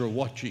nations are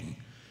watching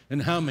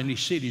and how many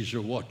cities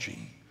are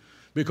watching,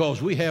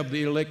 because we have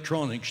the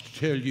electronics to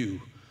tell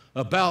you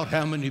about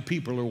how many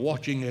people are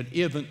watching at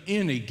even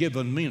any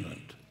given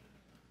minute.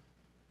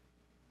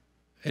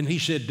 And he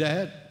said,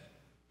 Dad,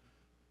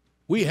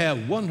 we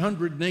have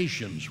 100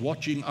 nations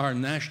watching our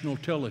national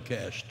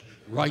telecast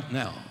right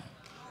now.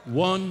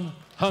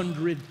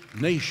 100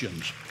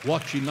 nations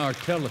watching our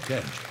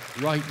telecast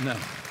right now.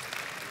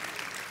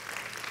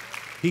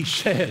 He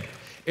said,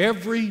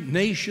 every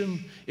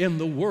nation in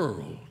the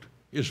world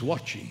is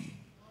watching.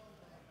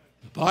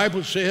 The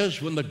Bible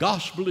says, when the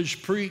gospel is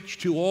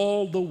preached to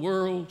all the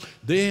world,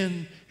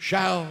 then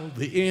shall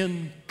the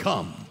end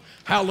come.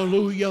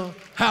 Hallelujah,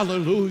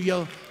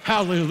 hallelujah,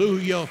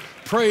 hallelujah.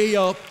 Pray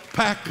up,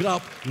 pack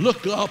up,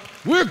 look up.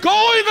 We're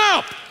going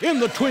up in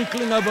the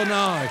twinkling of an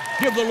eye.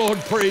 Give the Lord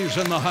praise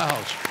in the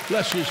house.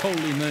 Bless His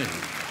holy name.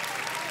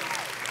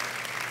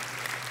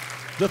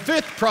 The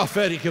 5th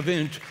prophetic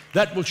event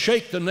that will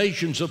shake the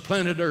nations of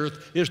planet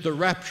Earth is the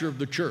rapture of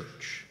the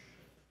church.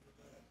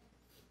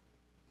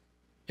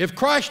 If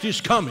Christ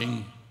is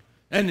coming,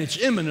 and it's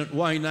imminent,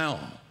 why now?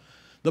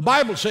 The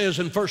Bible says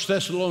in 1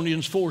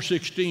 Thessalonians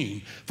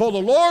 4:16, for the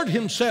Lord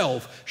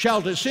Himself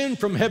shall descend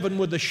from heaven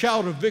with a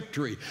shout of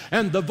victory,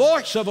 and the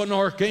voice of an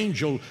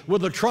archangel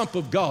with a trump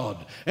of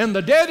God. And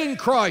the dead in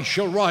Christ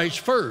shall rise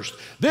first.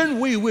 Then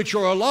we which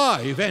are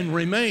alive and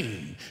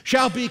remain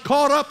shall be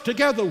caught up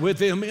together with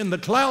Him in the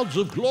clouds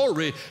of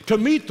glory to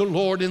meet the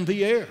Lord in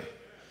the air.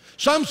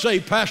 Some say,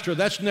 Pastor,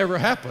 that's never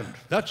happened.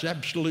 That's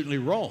absolutely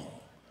wrong.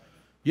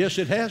 Yes,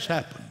 it has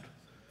happened.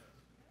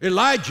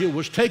 Elijah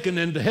was taken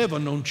into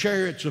heaven on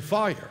chariots of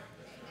fire.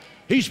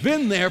 He's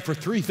been there for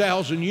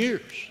 3,000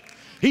 years.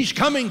 He's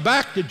coming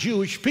back to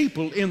Jewish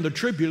people in the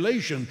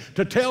tribulation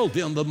to tell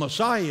them the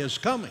Messiah is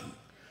coming.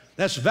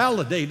 That's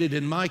validated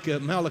in Malachi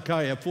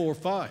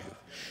 4:5.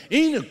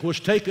 Enoch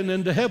was taken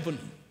into heaven.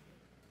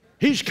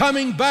 He's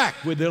coming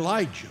back with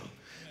Elijah.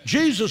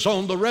 Jesus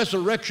on the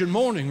resurrection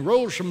morning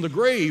rose from the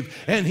grave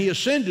and He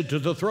ascended to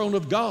the throne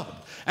of God.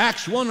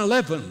 Acts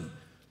 1:11.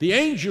 The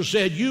angel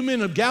said, you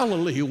men of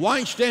Galilee,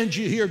 why stand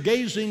you here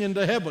gazing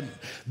into heaven?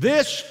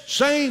 This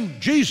same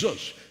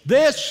Jesus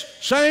This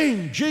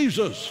same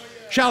Jesus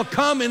shall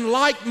come in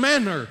like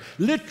manner,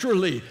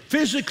 literally,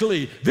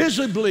 physically,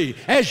 visibly,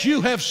 as you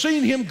have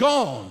seen him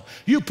gone.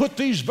 You put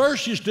these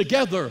verses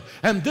together,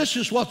 and this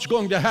is what's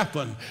going to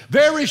happen.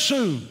 Very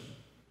soon,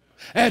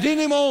 at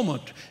any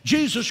moment,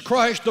 Jesus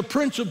Christ, the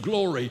Prince of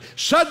Glory,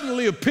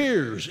 suddenly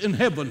appears in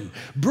heaven,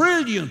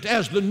 brilliant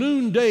as the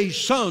noonday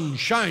sun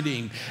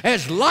shining,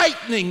 as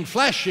lightning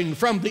flashing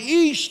from the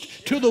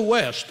east to the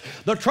west.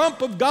 The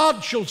trump of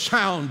God shall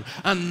sound,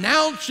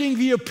 announcing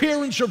the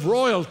appearance of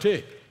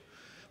royalty.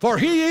 For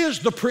he is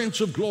the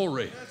Prince of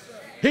Glory.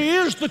 He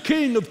is the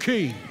King of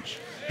Kings.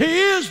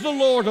 He is the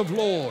Lord of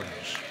Lords.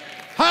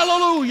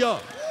 Hallelujah.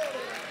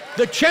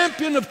 The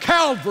champion of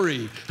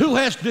Calvary, who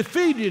has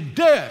defeated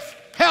death,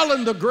 hell,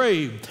 and the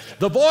grave.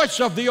 The voice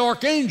of the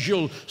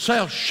archangel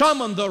shall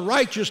summon the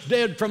righteous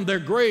dead from their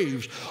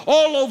graves.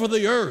 All over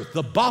the earth,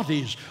 the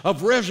bodies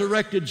of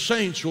resurrected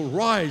saints will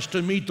rise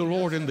to meet the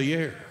Lord in the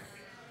air.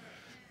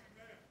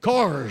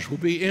 Cars will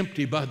be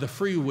empty by the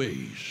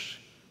freeways.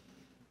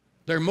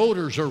 Their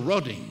motors are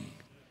rutting.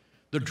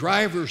 The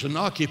drivers and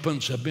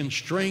occupants have been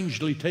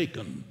strangely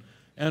taken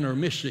and are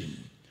missing.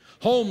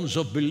 Homes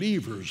of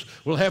believers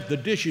will have the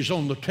dishes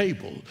on the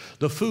table,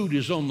 the food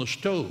is on the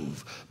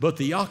stove, but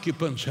the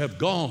occupants have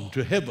gone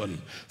to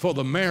heaven for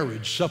the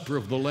marriage supper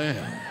of the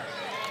Lamb.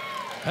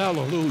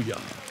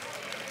 Hallelujah.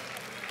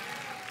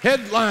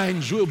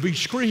 Headlines will be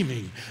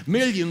screaming,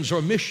 millions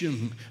are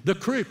missing. The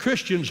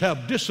Christians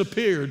have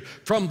disappeared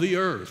from the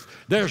earth.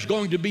 There's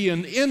going to be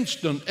an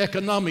instant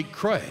economic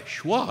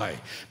crash. Why?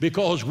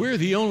 Because we're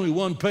the only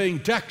one paying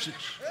taxes.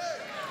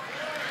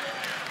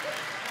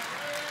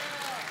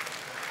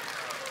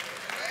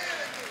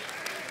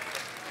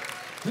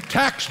 The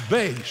tax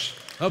base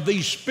of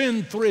these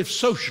spendthrift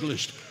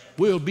socialists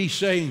will be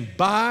saying,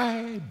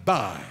 bye,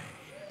 bye.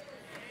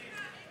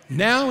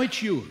 Now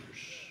it's yours.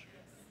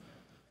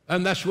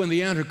 And that's when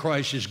the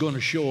Antichrist is going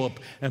to show up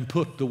and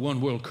put the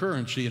one world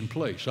currency in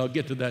place. I'll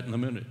get to that in a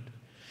minute.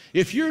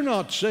 If you're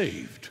not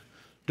saved,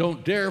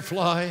 don't dare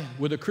fly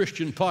with a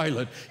Christian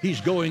pilot.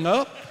 He's going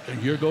up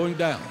and you're going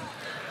down.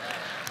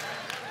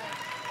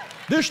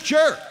 This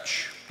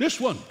church, this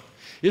one,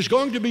 is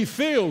going to be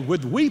filled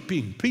with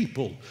weeping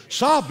people,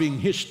 sobbing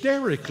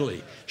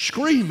hysterically,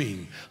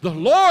 screaming, the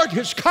Lord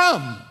has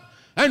come.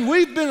 And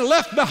we've been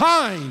left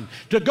behind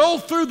to go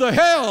through the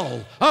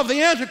hell of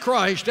the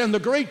Antichrist and the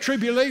Great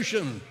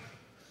Tribulation.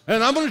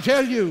 And I'm going to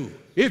tell you,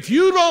 if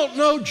you don't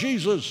know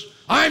Jesus,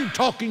 I'm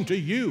talking to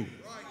you.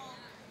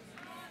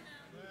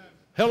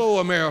 Hello,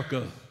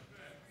 America.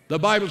 The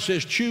Bible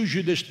says, choose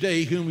you this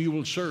day whom you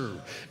will serve.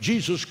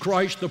 Jesus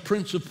Christ, the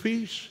Prince of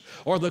Peace,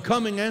 or the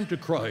coming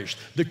Antichrist,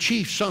 the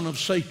chief son of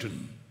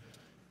Satan,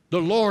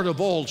 the Lord of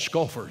all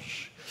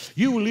scoffers.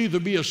 You will either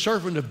be a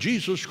servant of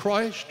Jesus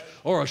Christ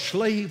or a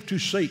slave to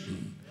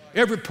Satan.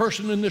 Every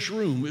person in this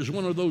room is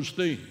one of those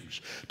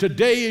things.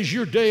 Today is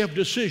your day of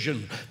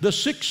decision. The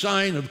sixth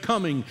sign of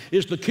coming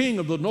is the king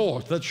of the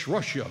north, that's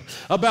Russia.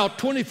 About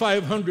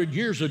 2,500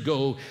 years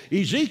ago,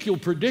 Ezekiel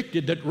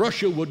predicted that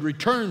Russia would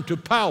return to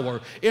power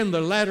in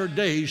the latter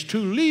days to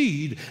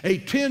lead a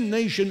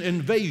 10-nation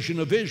invasion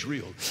of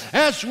Israel.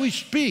 As we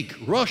speak,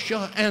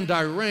 Russia and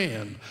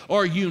Iran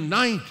are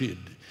united.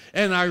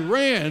 And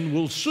Iran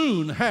will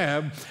soon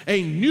have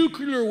a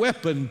nuclear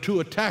weapon to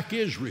attack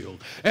Israel,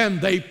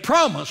 and they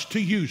promise to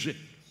use it.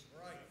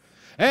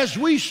 As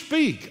we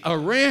speak,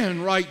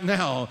 Iran right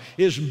now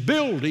is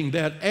building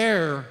that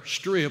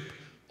airstrip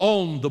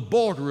on the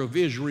border of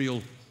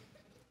Israel,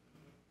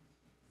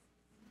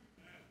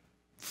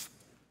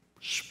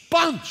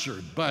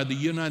 sponsored by the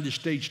United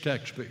States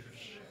taxpayers.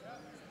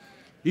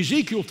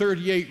 Ezekiel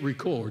 38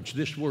 records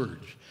this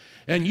words.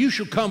 And you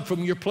shall come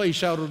from your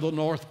place out of the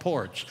north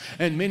parts,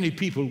 and many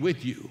people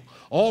with you,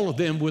 all of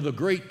them with a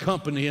great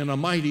company and a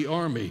mighty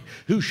army,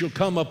 who shall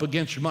come up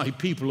against my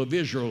people of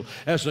Israel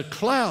as a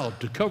cloud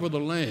to cover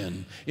the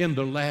land in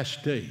the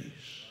last days.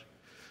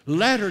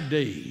 Latter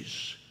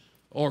days,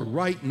 or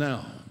right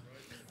now.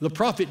 The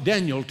prophet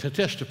Daniel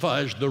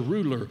testifies the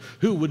ruler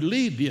who would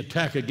lead the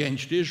attack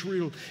against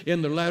Israel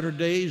in the latter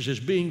days as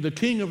being the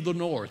king of the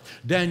north,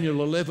 Daniel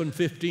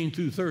 11:15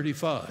 through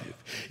 35.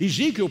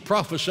 Ezekiel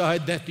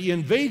prophesied that the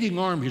invading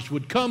armies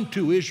would come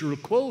to Israel,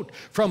 quote,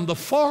 from the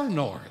far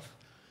north.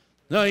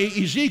 Now,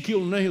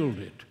 Ezekiel nailed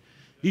it.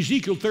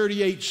 Ezekiel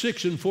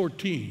 38:6 and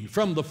 14,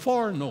 from the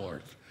far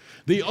north.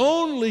 The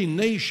only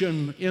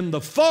nation in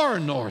the far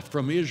north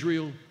from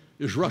Israel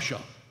is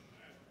Russia.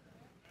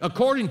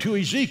 According to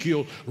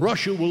Ezekiel,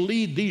 Russia will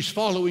lead these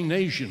following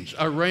nations: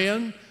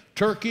 Iran,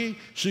 Turkey,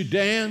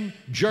 Sudan,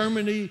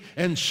 Germany,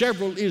 and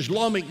several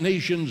Islamic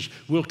nations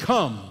will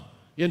come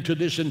into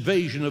this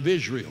invasion of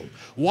Israel.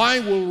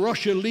 Why will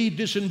Russia lead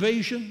this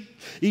invasion?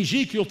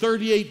 Ezekiel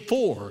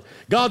 38:4,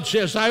 God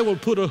says, I will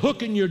put a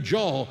hook in your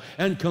jaw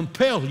and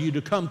compel you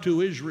to come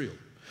to Israel.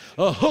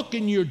 A hook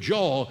in your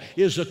jaw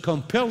is a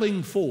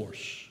compelling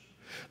force.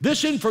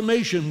 This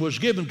information was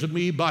given to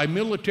me by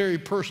military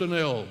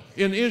personnel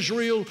in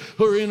Israel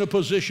who are in a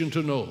position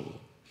to know.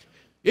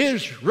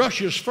 Is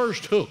Russia's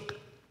first hook,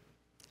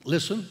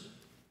 listen,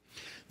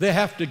 They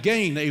have to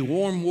gain a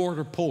warm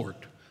water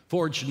port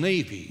for its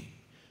navy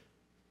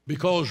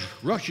because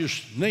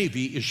Russia's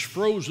navy is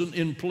frozen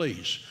in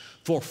place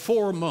for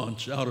 4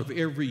 months out of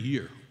every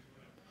year.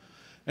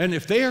 And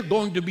if they are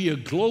going to be a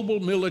global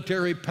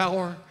military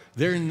power,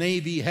 their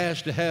navy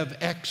has to have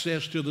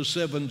access to the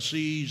 7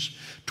 seas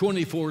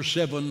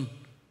 24/7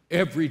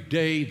 every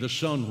day the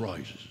sun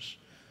rises.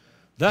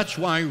 That's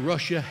why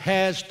Russia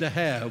has to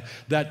have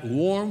that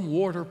warm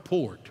water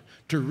port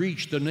to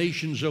reach the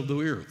nations of the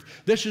earth.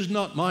 This is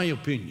not my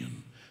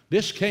opinion.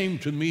 This came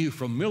to me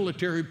from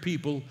military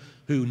people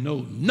who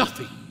know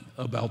nothing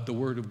about the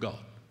Word of God.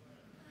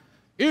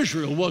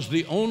 Israel was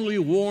the only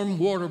warm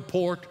water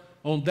port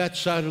on that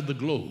side of the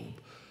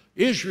globe.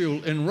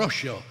 Israel and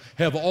Russia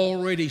have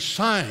already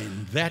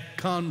signed that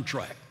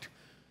contract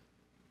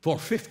for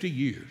 50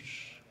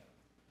 years.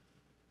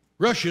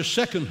 Russia's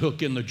second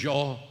hook in the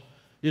jaw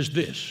is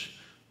this.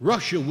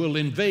 Russia will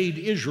invade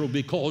Israel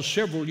because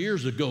several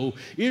years ago,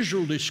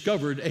 Israel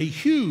discovered a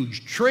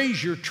huge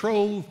treasure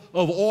trove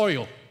of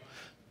oil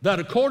that,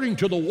 according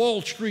to the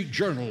Wall Street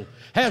Journal,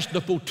 has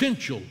the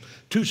potential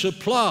to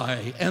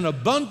supply an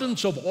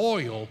abundance of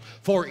oil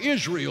for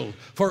Israel,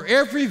 for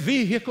every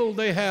vehicle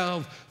they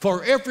have,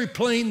 for every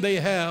plane they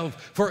have,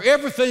 for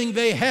everything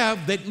they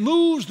have that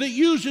moves, that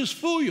uses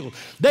fuel.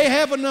 They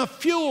have enough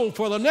fuel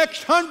for the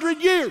next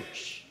 100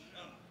 years.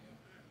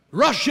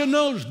 Russia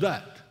knows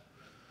that.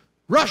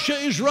 Russia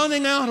is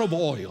running out of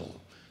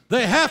oil.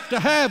 They have to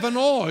have an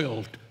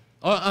oil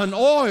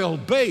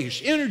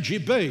base, energy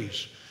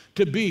base,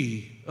 to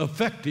be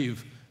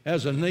effective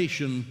as a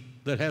nation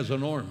that has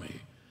an army.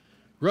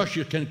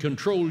 Russia can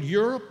control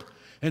Europe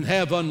and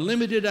have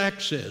unlimited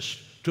access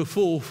to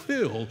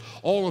fulfill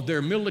all of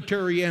their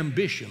military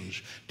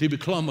ambitions to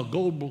become a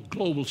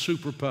global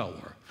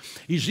superpower.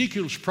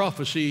 Ezekiel's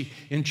prophecy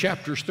in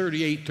chapters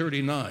 38,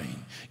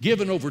 39,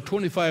 given over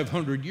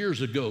 2,500 years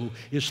ago,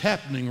 is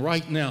happening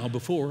right now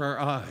before our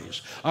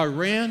eyes.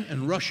 Iran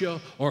and Russia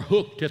are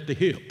hooked at the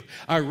hip.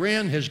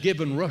 Iran has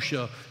given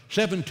Russia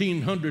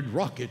 1,700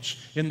 rockets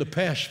in the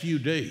past few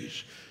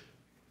days.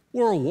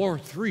 World War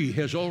III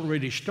has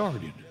already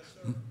started.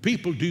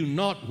 People do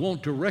not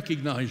want to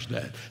recognize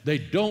that. They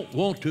don't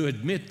want to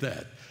admit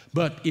that.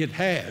 But it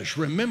has.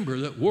 Remember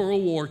that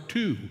World War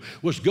II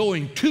was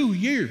going 2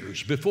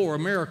 years before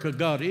America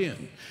got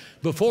in.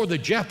 Before the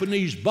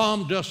Japanese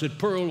bombed us at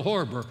Pearl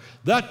Harbor,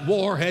 that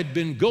war had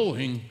been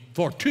going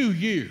for 2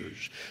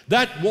 years.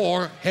 That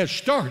war has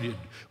started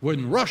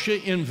when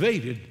Russia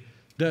invaded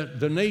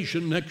the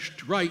nation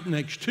right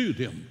next to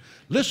them.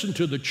 Listen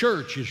to the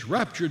church is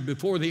raptured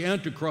before the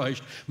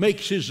Antichrist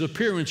makes his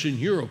appearance in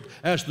Europe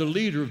as the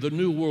leader of the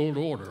New World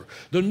Order.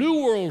 The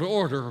New World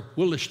Order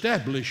will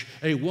establish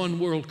a one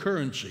world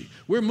currency.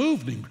 We're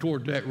moving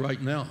toward that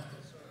right now.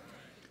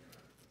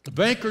 The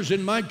bankers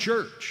in my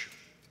church,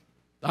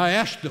 I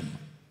asked them,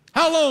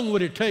 how long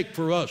would it take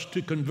for us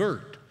to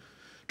convert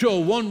to a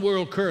one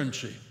world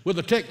currency with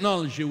the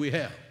technology we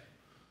have?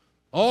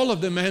 All of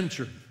them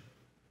answered,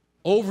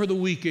 over the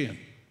weekend.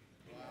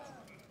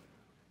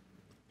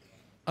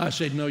 I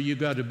said, no, you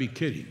got to be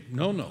kidding.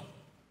 No.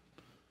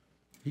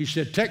 He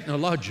said,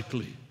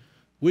 technologically,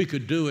 we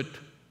could do it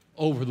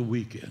over the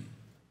weekend.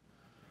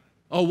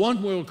 A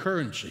one world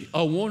currency,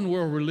 a one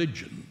world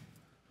religion.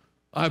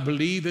 I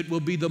believe it will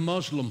be the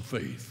Muslim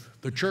faith.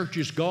 The church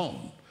is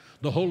gone.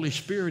 The Holy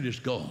Spirit is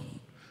gone.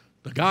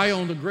 The guy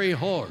on the gray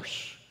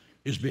horse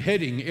is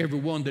beheading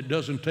everyone that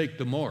doesn't take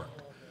the mark.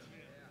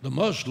 The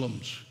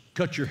Muslims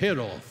cut your head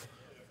off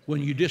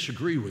when you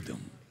disagree with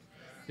them.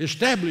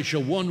 Establish a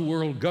one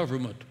world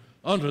government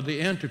under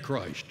the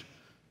Antichrist.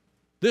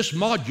 This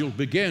module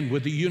began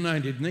with the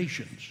United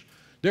Nations.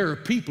 There are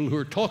people who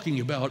are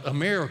talking about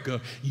America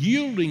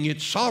yielding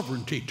its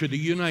sovereignty to the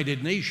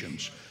United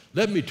Nations.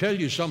 Let me tell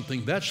you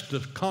something, that's the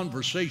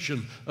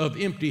conversation of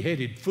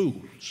empty-headed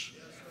fools.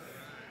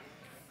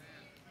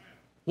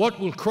 What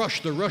will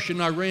crush the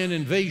Russian-Iran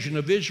invasion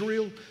of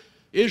Israel?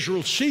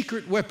 Israel's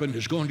secret weapon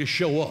is going to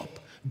show up.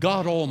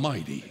 God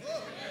Almighty.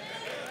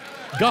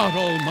 God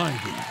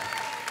Almighty.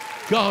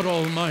 God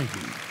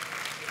Almighty.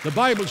 The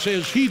Bible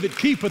says, he that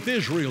keepeth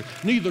Israel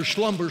neither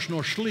slumbers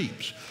nor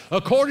sleeps.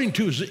 According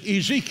to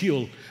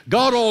Ezekiel,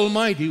 God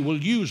Almighty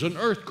will use an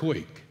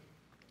earthquake.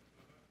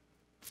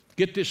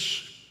 Get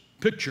this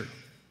picture.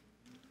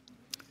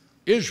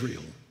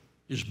 Israel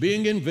is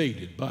being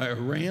invaded by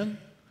Iran,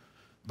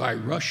 by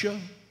Russia,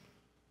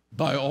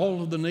 by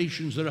all of the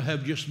nations that I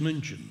have just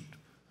mentioned.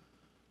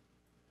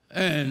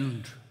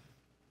 And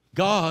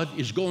God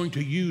is going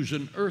to use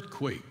an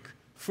earthquake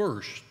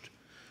first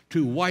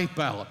to wipe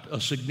out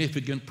a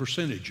significant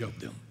percentage of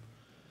them.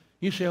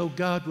 You say, oh,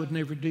 God would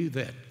never do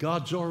that.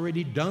 God's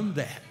already done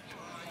that.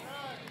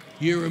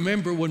 You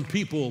remember when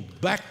people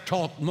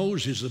backtalked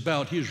Moses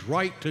about his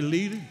right to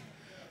lead?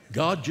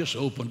 God just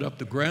opened up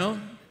the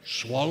ground,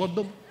 swallowed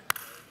them.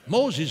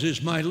 Moses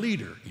is my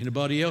leader.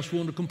 Anybody else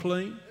want to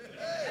complain?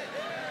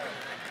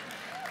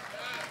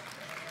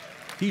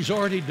 He's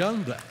already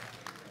done that.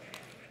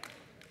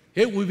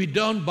 It will be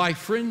done by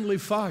friendly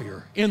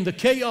fire in the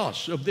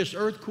chaos of this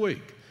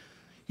earthquake.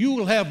 You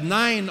will have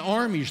 9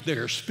 armies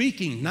there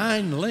speaking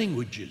 9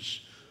 languages,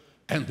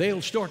 and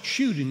they'll start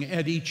shooting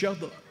at each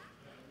other.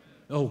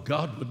 Oh,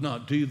 God would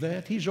not do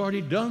that. He's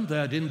already done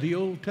that in the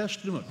Old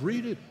Testament.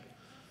 Read it.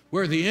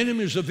 Where the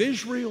enemies of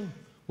Israel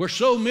were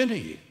so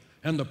many,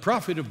 and the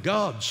prophet of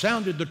God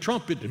sounded the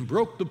trumpet and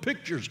broke the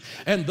pictures,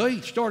 and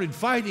they started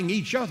fighting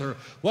each other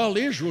while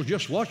Israel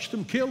just watched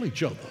them kill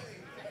each other.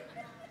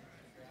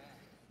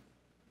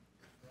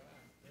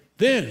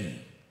 Then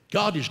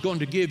God is going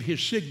to give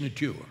his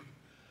signature.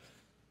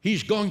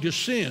 He's going to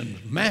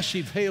send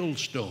massive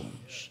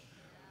hailstones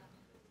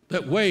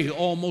that weigh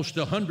almost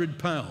 100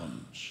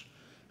 pounds.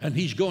 And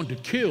he's going to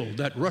kill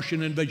that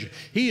Russian invasion.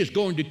 He is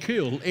going to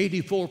kill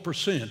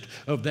 84%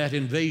 of that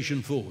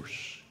invasion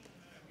force.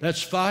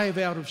 That's 5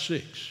 out of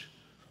 6.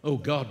 Oh,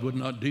 God would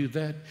not do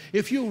that.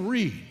 If you'll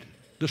read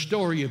the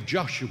story of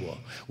Joshua,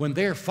 when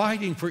they're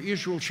fighting for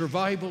Israel's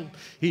survival,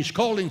 he's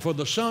calling for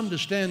the sun to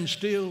stand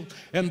still.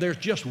 And there's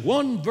just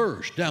one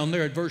verse down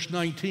there at verse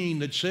 19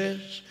 that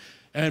says,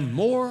 and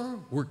more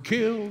were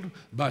killed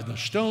by the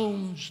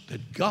stones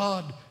that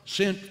God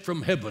sent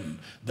from heaven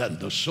than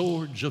the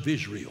swords of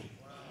Israel.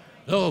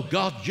 Oh,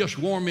 God's just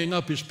warming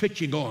up his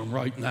pitching arm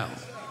right now.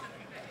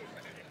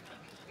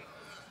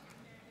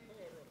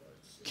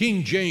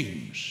 King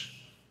James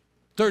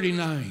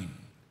 39,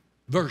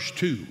 verse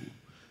 2.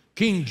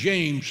 King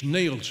James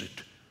nails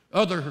it.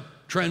 Other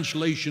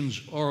translations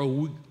are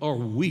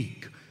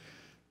weak.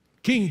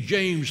 King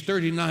James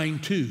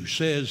 39:2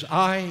 says,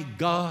 I,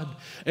 God,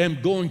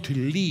 am going to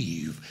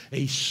leave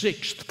a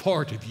 6th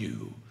part of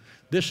you.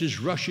 This is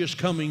Russia's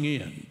coming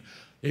in.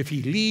 If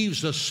he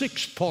leaves a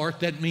 6th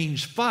part, that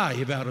means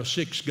 5 out of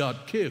 6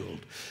 got killed.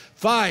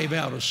 5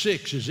 out of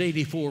 6 is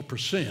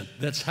 84%.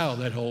 That's how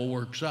that all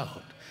works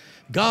out.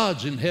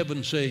 God's in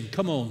heaven saying,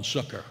 come on,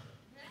 sucker.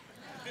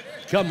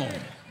 Come on.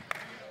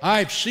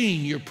 I've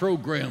seen your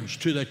programs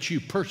to that you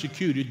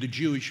persecuted the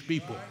Jewish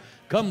people.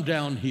 Come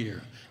down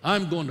here.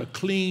 I'm going to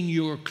clean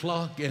your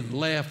clock and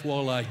laugh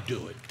while I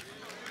do it.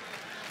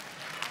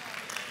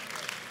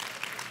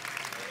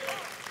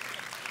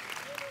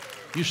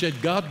 You said,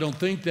 God don't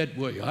think that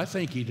way. I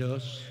think he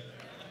does.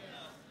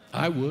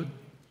 I would.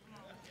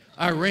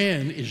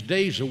 Iran is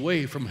days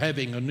away from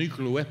having a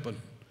nuclear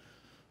weapon.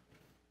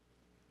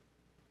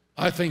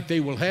 I think they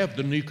will have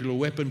the nuclear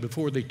weapon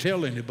before they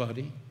tell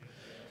anybody,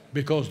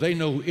 because they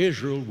know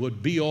Israel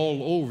would be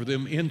all over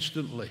them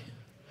instantly.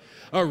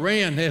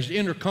 Iran has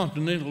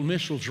intercontinental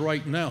missiles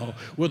right now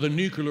with a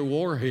nuclear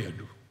warhead,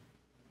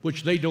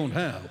 which they don't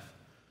have.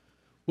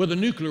 With a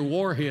nuclear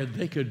warhead,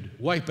 they could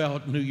wipe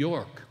out New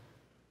York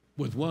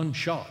with one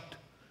shot.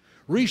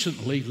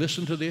 Recently,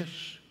 listen to this,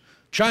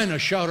 China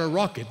shot a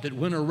rocket that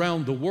went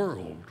around the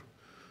world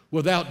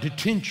without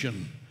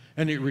detention,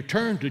 and it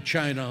returned to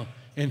China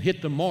and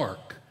hit the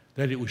mark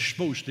that it was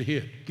supposed to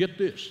hit. Get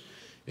this,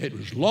 it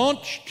was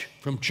launched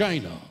from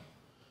China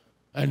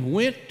and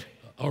went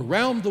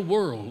around the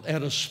world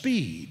at a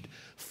speed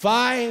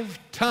 5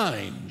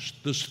 times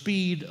the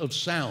speed of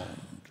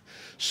sound.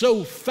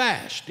 So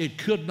fast it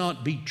could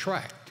not be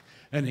tracked,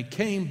 and it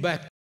came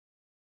back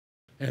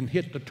and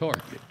hit the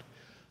target.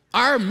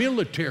 Our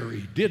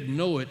military didn't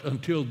know it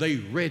until they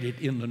read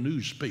it in the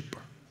newspaper.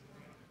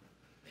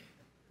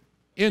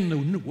 In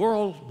the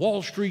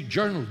Wall Street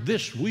Journal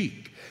this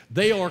week,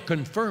 they are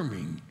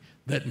confirming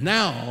that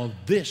now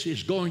this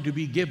is going to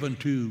be given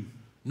to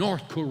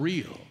North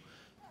Korea,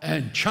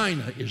 and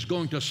China is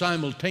going to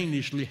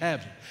simultaneously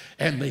have it.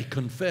 And they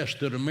confess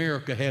that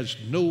America has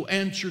no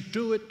answer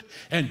to it,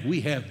 and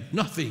we have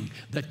nothing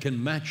that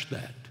can match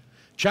that.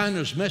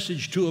 China's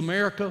message to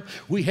America,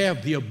 we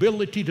have the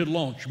ability to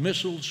launch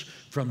missiles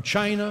from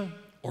China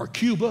or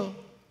Cuba.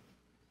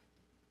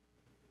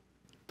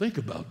 Think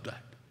about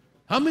that.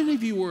 How many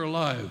of you were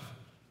alive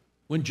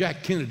when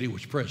Jack Kennedy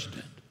was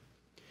president?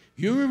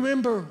 You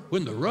remember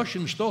when the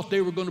Russians thought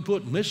they were going to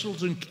put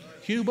missiles in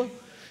Cuba?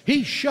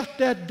 He shut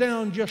that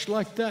down just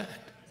like that.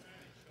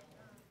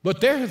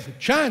 But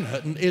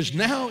China is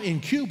now in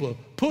Cuba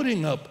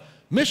putting up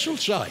missile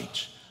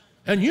sites,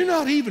 and you're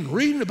not even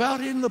reading about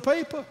it in the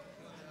paper.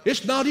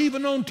 It's not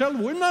even on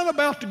television. We're not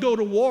about to go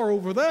to war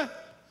over that,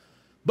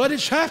 but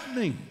it's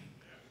happening.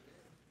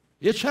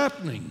 It's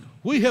happening.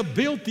 We have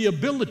built the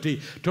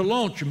ability to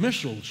launch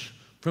missiles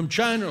from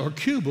China or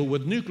Cuba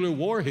with nuclear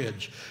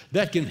warheads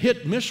that can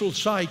hit missile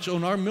sites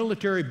on our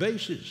military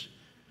bases.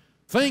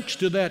 Thanks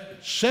to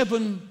that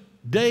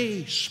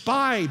 7-day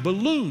spy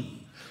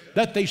balloon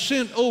that they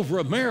sent over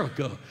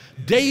America,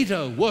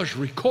 data was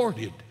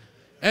recorded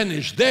and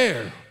is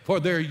there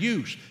for their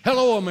use.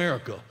 Hello,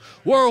 America.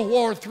 World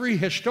War III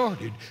has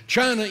started.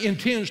 China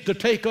intends to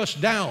take us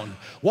down.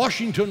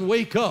 Washington,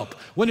 wake up.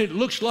 When it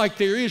looks like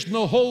there is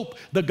no hope,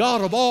 the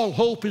God of all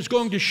hope is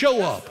going to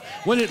show up.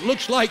 When it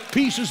looks like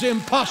peace is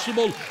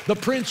impossible, the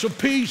Prince of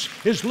Peace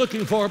is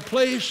looking for a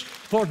place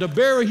for to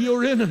bury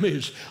your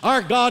enemies.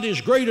 Our God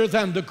is greater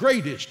than the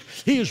greatest.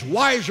 He is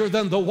wiser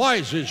than the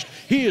wisest.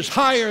 He is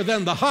higher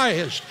than the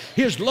highest.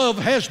 His love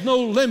has no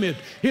limit.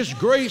 His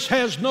grace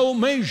has no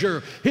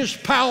measure. His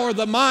power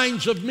the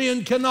minds of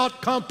men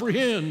cannot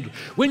comprehend.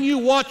 When you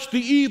watch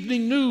the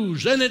evening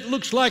news and it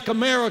looks like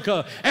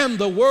America and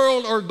the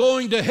world are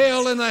going to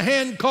hell in a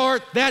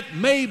handcart, that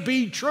may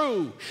be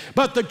true.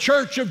 But the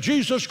church of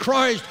Jesus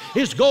Christ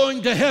is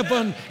going to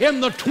heaven in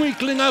the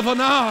twinkling of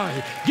an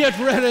eye. Get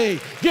ready,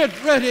 get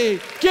ready,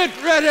 get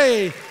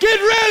ready, get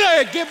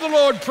ready. Give the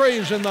Lord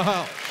praise in the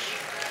house.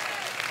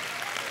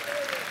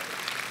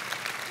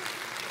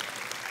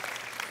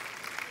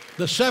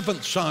 The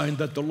seventh sign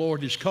that the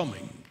Lord is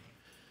coming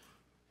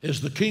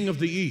is the king of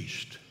the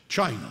East,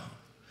 China.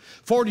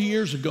 40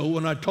 years ago,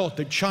 when I taught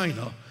that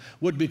China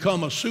would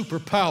become a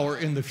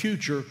superpower in the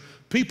future,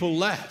 people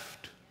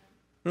laughed.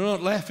 They're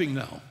not laughing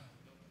now.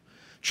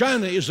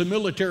 China is a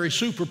military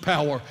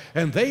superpower,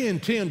 and they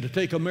intend to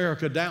take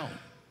America down.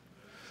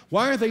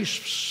 Why are they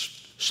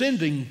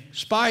sending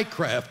spy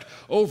craft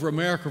over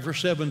America for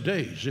 7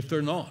 days if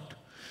they're not?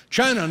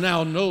 China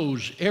now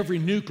knows every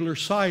nuclear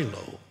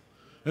silo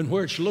and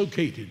where it's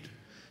located.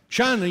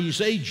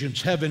 Chinese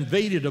agents have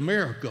invaded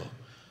America,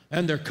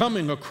 and they're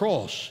coming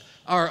across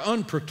our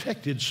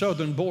unprotected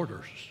southern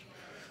borders.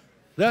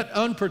 That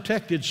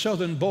unprotected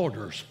southern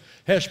borders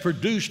has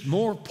produced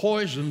more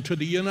poison to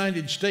the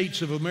United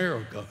States of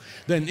America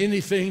than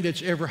anything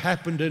that's ever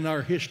happened in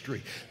our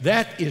history.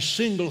 That is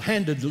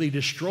single-handedly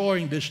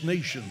destroying this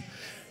nation.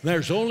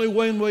 There's only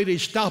one way to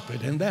stop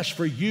it, and that's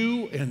for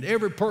you and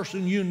every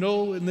person you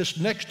know in this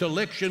next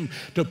election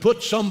to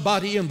put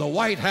somebody in the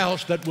White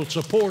House that will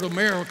support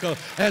America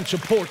and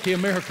support the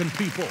American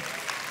people.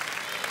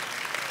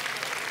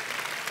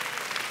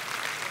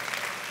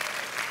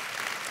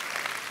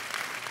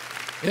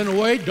 In a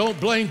way, don't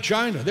blame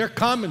China. They're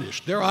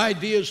communists. Their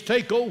ideas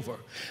take over.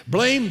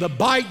 Blame the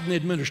Biden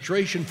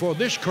administration for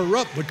this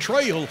corrupt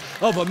betrayal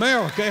of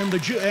America and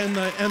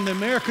the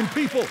American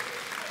people.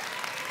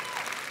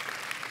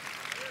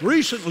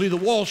 Recently, the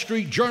Wall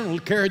Street Journal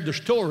carried the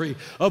story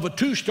of a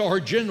two-star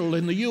general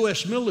in the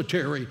U.S.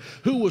 military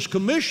who was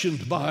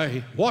commissioned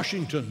by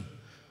Washington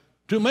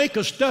to make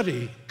a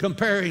study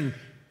comparing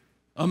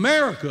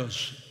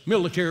America's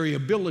military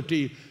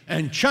ability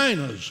and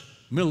China's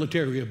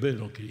military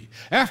ability.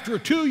 After a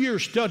 2-year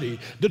study,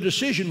 the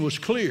decision was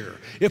clear.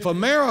 If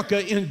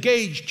America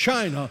engaged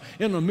China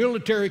in a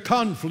military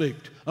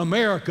conflict,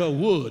 America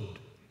would,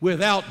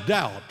 without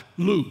doubt,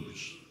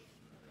 lose.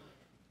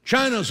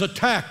 China's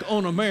attack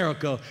on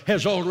America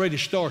has already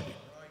started.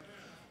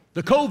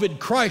 The COVID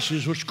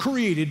crisis was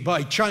created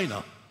by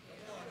China.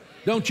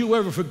 Don't you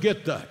ever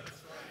forget that.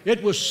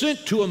 It was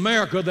sent to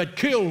America that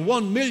killed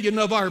 1 million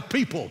of our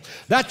people.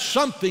 That's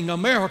something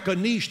America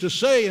needs to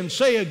say and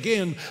say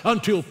again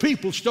until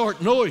people start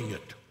knowing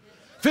it.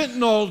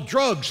 Fentanyl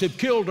drugs have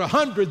killed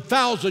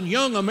 100,000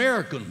 young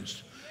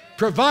Americans,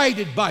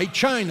 provided by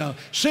China,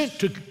 sent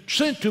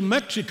to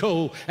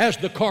Mexico as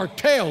the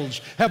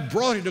cartels have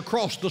brought it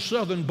across the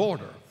southern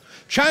border.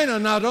 China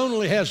not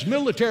only has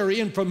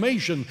military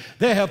information,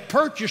 they have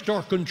purchased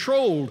or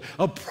controlled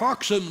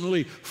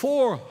approximately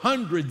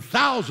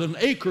 400,000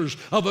 acres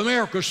of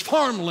America's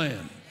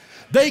farmland.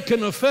 They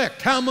can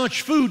affect how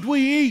much food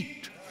we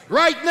eat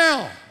right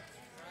now.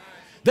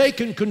 They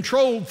can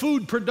control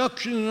food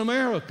production in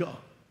America.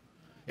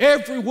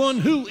 Everyone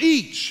who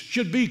eats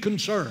should be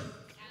concerned.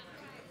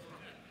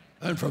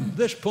 And from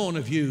this point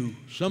of view,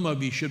 some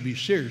of you should be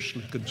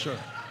seriously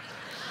concerned.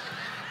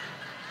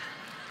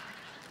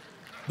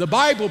 The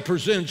Bible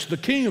presents the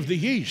king of the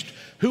East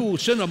who will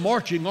send a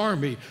marching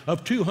army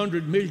of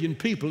 200 million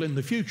people in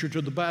the future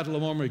to the battle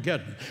of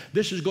Armageddon.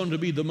 This is going to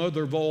be the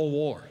mother of all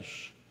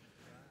wars.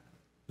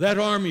 That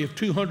army of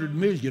 200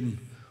 million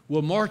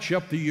will march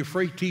up the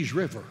Euphrates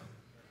River.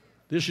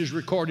 This is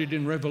recorded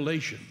in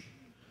Revelation,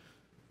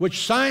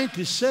 which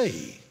scientists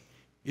say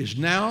is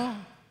now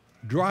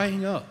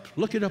drying up.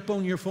 Look it up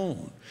on your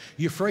phone.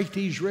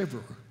 Euphrates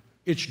River.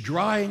 It's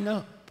drying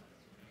up.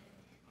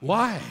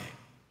 Why?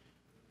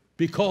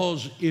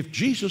 Because if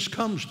Jesus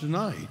comes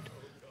tonight,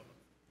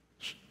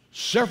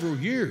 several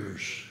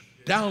years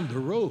down the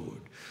road,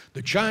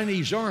 the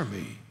Chinese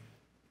army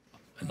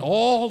and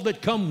all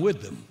that come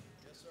with them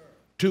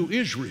to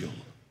Israel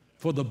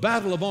for the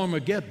battle of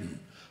Armageddon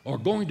are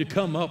going to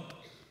come up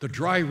the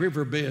dry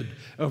riverbed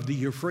of the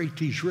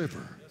Euphrates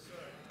River.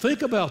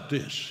 Think about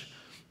this.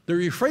 The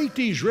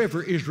Euphrates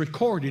River is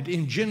recorded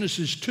in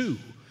Genesis 2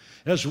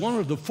 as one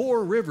of the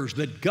 4 rivers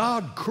that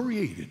God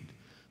created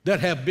that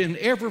have been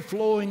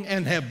ever-flowing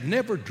and have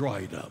never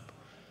dried up.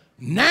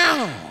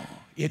 Now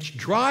it's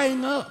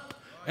drying up,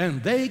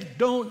 and they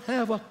don't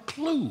have a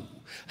clue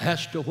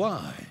as to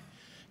why.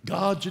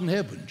 God's in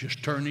heaven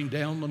just turning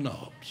down the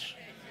knobs.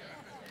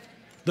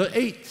 The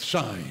 8th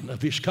sign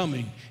of his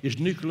coming is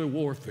nuclear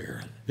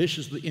warfare. This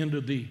is the end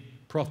of the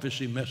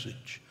prophecy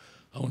message.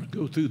 I want to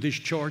go through this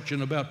chart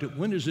and about that.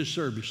 When is this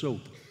service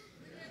open?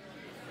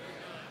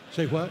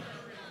 Say what?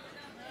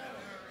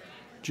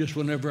 Just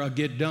whenever I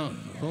get done.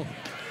 Oh,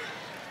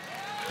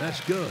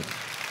 that's good.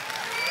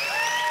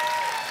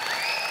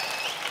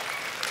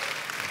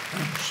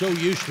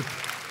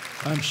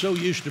 I'm so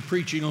used to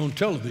preaching on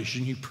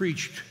television. You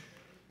preached.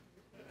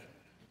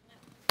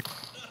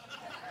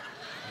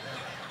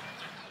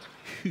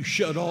 You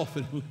shut off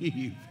and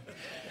leave.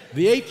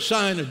 The eighth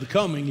sign of the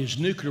coming is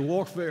nuclear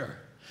warfare.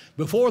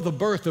 Before the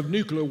birth of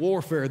nuclear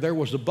warfare, there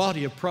was a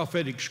body of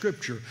prophetic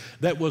scripture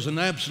that was an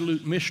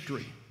absolute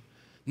mystery.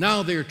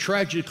 Now they're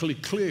tragically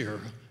clear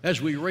as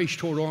we race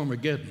toward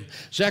Armageddon.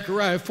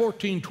 Zechariah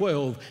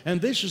 14:12, and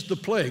this is the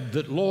plague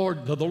that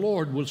the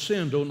Lord will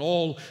send on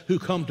all who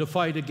come to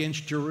fight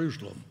against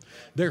Jerusalem.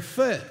 Their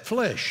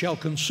flesh shall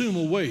consume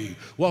away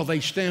while they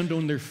stand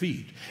on their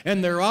feet,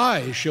 and their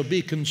eyes shall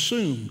be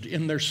consumed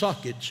in their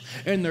sockets,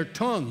 and their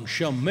tongues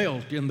shall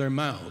melt in their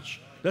mouths.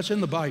 That's in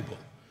the Bible,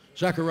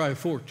 Zechariah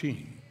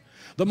 14.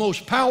 The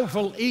most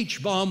powerful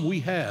H-bomb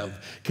we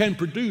have can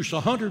produce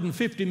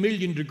 150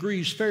 million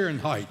degrees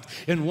Fahrenheit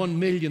in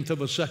 1/1,000,000th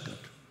of a second.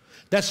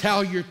 That's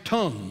how your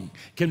tongue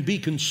can be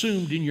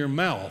consumed in your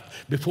mouth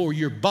before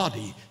your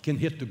body can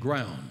hit the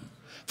ground.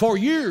 For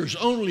years,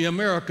 only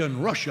America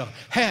and Russia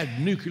had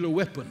nuclear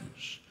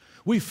weapons.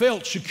 We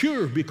felt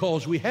secure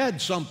because we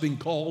had something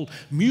called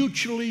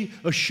mutually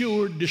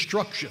assured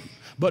destruction.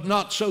 But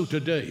not so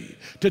today.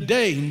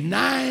 Today,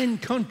 9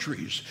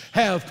 countries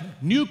have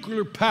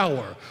nuclear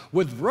power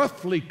with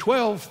roughly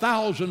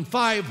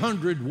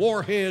 12,500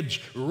 warheads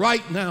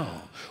right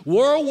now.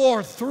 World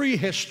War III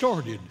has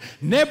started.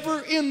 Never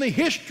in the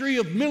history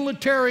of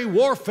military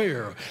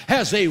warfare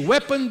has a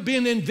weapon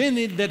been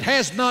invented that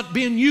has not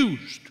been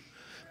used.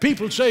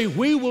 People say,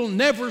 we will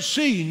never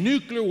see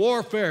nuclear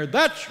warfare.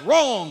 That's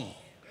wrong.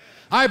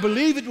 I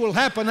believe it will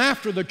happen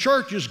after the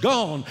church is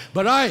gone,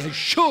 but I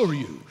assure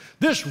you,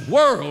 this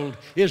world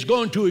is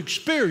going to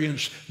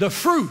experience the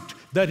fruit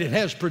that it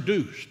has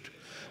produced.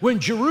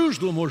 When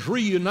Jerusalem was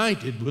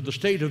reunited with the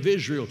state of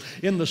Israel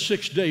in the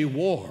 6-day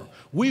war,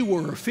 we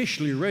were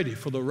officially ready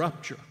for the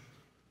rapture.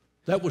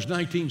 That was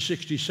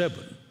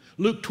 1967.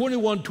 Luke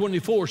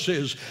 21:24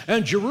 says,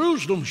 and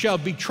Jerusalem shall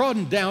be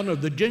trodden down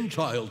of the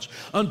Gentiles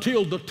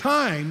until the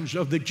times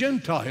of the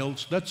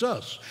Gentiles, that's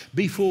us,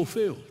 be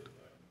fulfilled.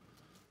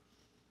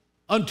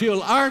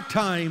 Until our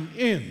time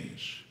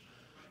ends.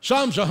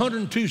 Psalms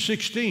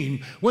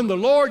 102:16, when the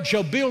Lord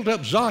shall build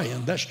up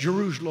Zion, that's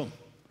Jerusalem,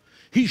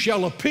 he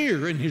shall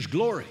appear in his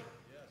glory.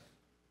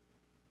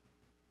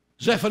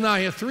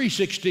 Zephaniah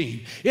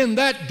 3:16, in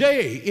that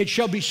day it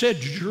shall be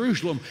said to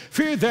Jerusalem,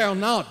 fear thou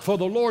not, for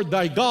the Lord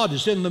thy God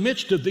is in the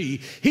midst of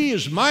thee. He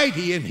is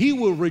mighty, and he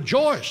will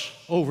rejoice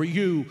over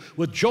you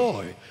with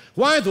joy.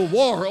 Why the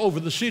war over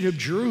the city of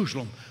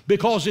Jerusalem?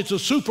 Because it's a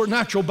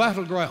supernatural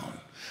battleground.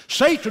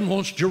 Satan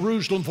wants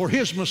Jerusalem for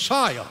his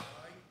Messiah,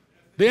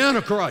 the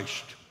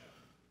Antichrist,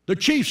 the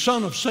chief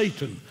son of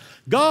Satan.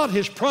 God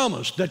has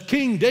promised that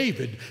King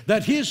David,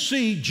 that his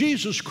seed,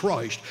 Jesus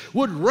Christ,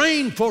 would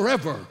reign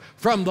forever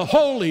from the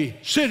holy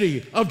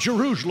city of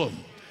Jerusalem.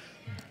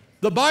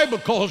 The Bible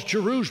calls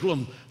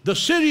Jerusalem the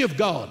city of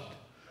God.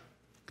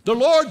 The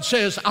Lord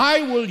says,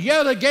 I will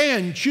yet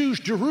again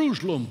choose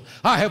Jerusalem.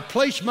 I have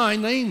placed my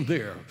name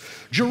there.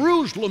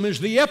 Jerusalem is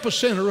the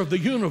epicenter of the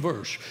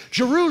universe.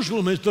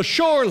 Jerusalem is the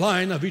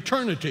shoreline of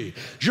eternity.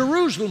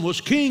 Jerusalem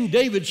was King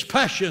David's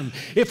passion.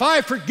 If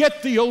I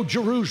forget thee, O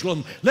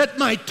Jerusalem, let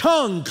my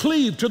tongue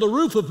cleave to the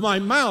roof of my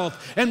mouth,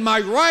 and my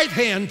right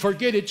hand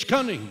forget its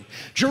cunning.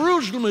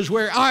 Jerusalem is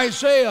where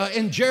Isaiah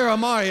and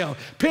Jeremiah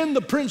penned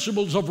the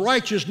principles of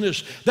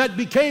righteousness that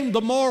became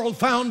the moral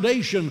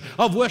foundation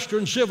of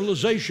Western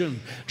civilization.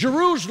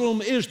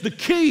 Jerusalem is the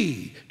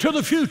key to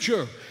the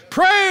future.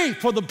 Pray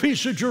for the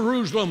peace of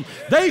Jerusalem.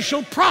 They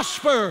shall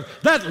prosper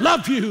that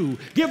love you.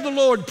 Give the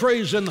Lord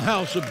praise in the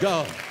house of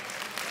God.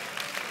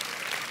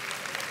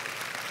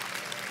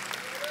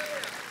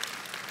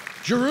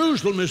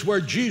 Jerusalem is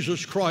where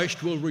Jesus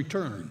Christ will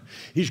return.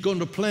 He's going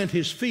to plant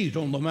his feet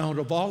on the Mount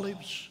of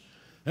Olives,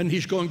 and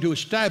he's going to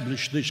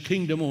establish this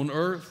kingdom on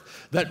earth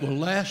that will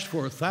last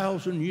for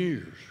 1,000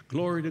 years.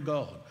 Glory to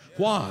God.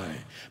 Why?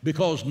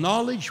 Because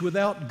knowledge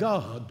without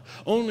God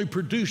only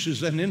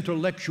produces an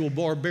intellectual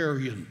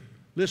barbarian.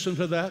 Listen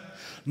to that.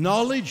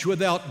 Knowledge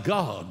without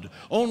God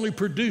only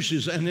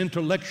produces an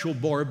intellectual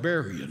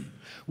barbarian.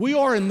 We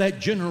are in that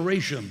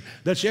generation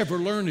that's ever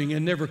learning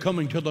and never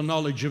coming to the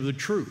knowledge of the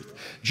truth.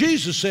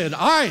 Jesus said,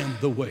 I am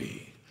the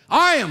way,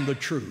 I am the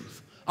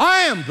truth,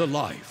 I am the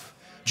life.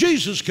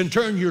 Jesus can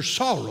turn your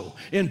sorrow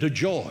into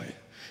joy.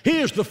 He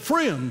is the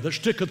friend that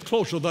sticketh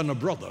closer than a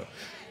brother.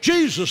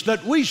 Jesus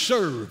that we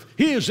serve,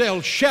 he is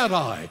El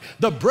Shaddai,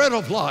 the bread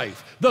of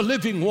life, the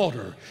living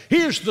water.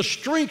 He is the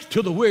strength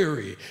to the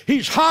weary.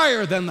 He's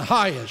higher than the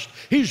highest.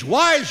 He's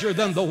wiser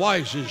than the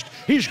wisest.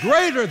 He's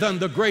greater than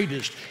the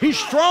greatest. He's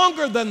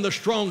stronger than the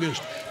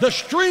strongest. The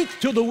strength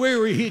to the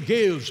weary he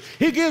gives.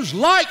 He gives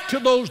light to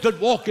those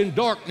that walk in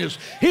darkness.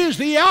 He is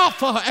the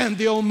Alpha and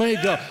the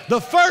Omega,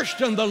 the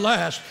first and the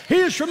last. He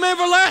is from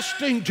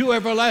everlasting to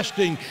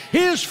everlasting.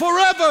 He is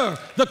forever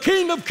the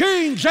King of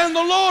kings and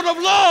the Lord of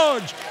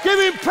lords. Give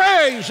him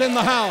praise in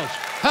the house.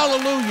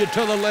 Hallelujah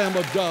to the Lamb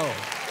of God.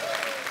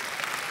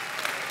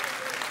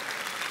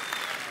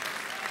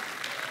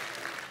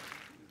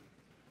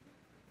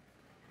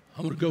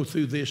 I'm going to go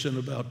through this in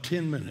about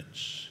 10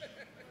 minutes.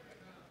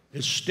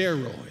 It's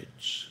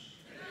steroids.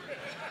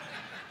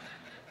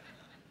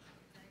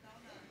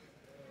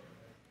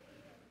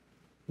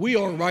 We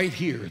are right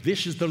here.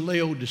 This is the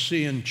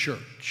Laodicean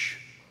church.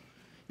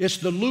 It's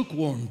the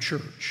lukewarm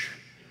church.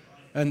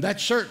 And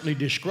that certainly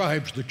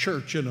describes the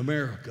church in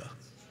America.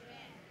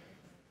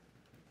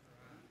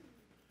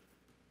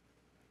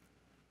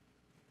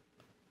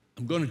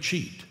 I'm going to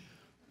cheat.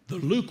 The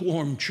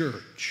lukewarm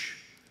church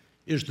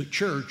is the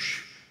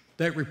church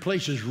that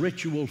replaces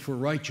ritual for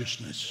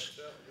righteousness.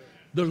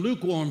 The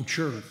lukewarm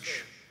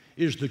church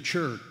is the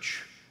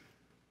church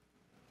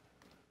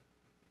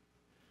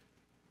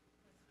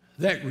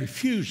that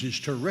refuses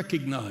to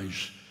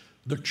recognize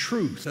the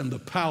truth and the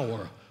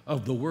power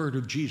of the word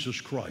of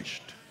Jesus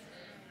Christ.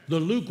 The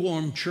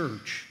lukewarm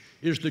church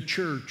is the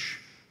church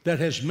that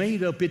has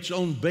made up its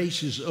own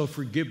basis of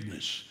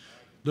forgiveness.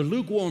 The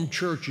lukewarm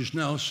church is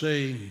now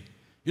saying,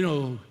 you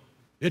know,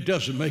 it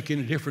doesn't make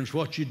any difference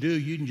what you do.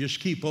 You can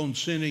just keep on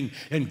sinning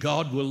and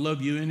God will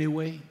love you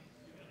anyway.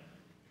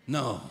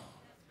 No.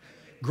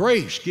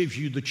 Grace gives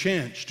you the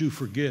chance to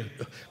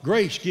forgive.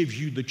 Grace gives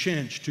you the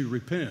chance to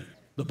repent.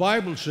 The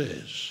Bible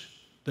says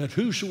that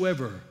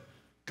whosoever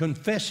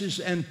confesses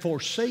and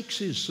forsakes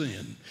his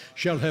sin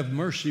shall have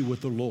mercy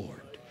with the Lord.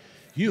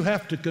 You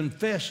have to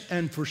confess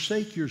and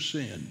forsake your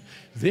sin.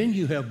 Then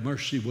you have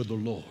mercy with the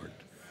Lord.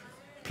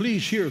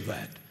 Please hear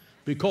that,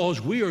 because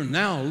we are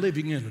now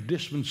living in a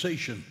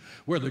dispensation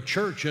where the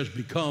church has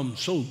become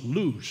so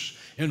loose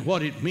in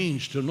what it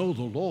means to know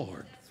the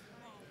Lord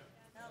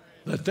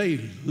that they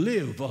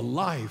live a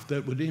life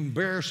that would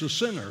embarrass a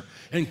sinner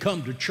and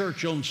come to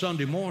church on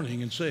Sunday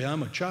morning and say,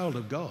 I'm a child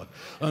of God.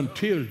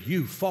 Until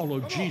you follow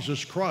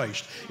Jesus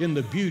Christ in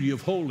the beauty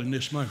of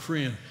holiness, my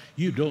friend,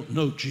 you don't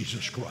know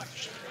Jesus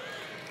Christ.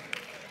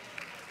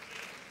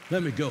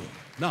 Let me go.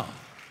 Now,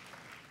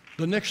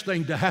 the next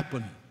thing to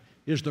happen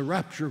is the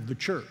rapture of the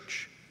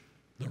church.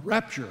 The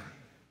rapture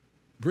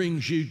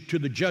brings you to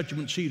the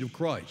judgment seat of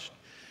Christ.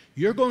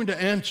 You're going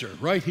to answer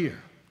right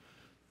here.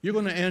 You're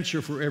going to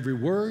answer for every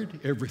word,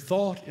 every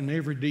thought, and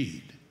every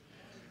deed.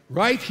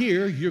 Right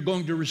here, you're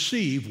going to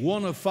receive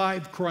one of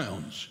 5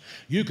 crowns.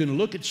 You can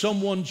look at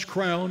someone's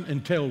crown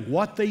and tell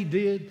what they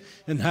did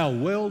and how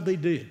well they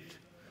did.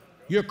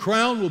 Your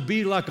crown will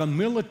be like a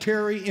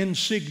military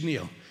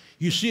insignia.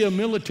 You see a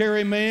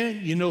military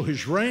man, you know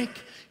his rank,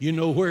 you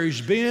know where he's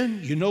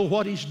been, you know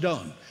what he's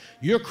done.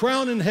 Your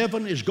crown in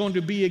heaven is going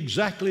to be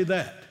exactly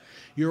that.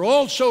 You're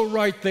also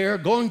right there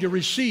going to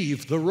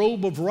receive the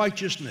robe of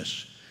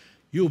righteousness.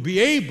 You'll be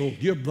able,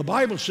 the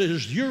Bible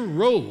says your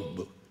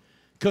robe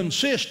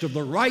consists of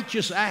the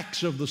righteous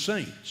acts of the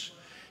saints.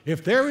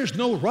 If there is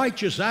no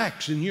righteous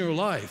acts in your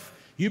life,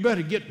 you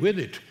better get with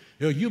it.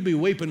 You'll be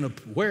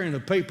wearing a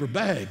paper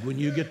bag when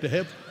you get to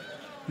heaven.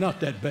 Not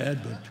that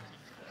bad, but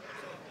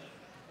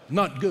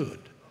not good.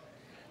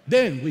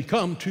 Then we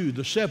come to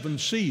the 7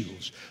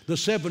 seals, the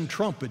 7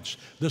 trumpets,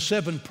 the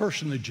 7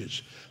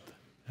 personages.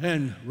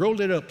 And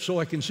roll it up so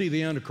I can see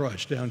the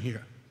Antichrist down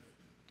here.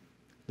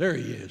 There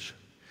he is.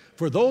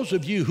 For those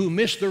of you who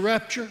missed the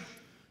rapture,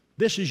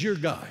 this is your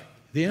guy,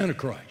 the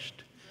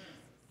Antichrist.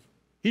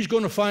 He's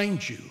going to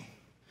find you.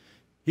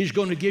 He's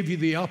going to give you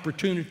the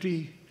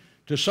opportunity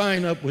to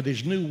sign up with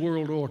his new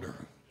world order.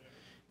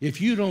 If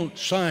you don't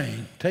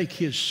sign, take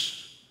his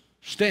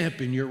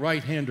stamp in your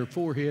right hand or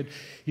forehead,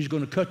 he's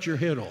going to cut your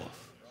head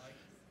off.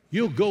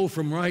 You'll go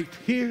from right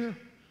here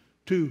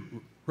to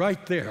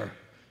right there.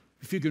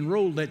 If you can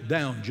roll that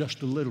down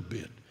just a little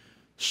bit.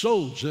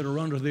 Souls that are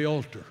under the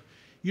altar.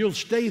 You'll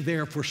stay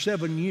there for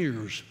 7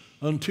 years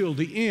until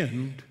the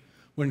end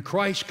when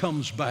Christ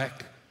comes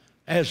back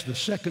as the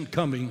second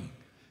coming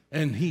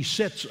and he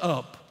sets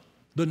up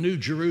the new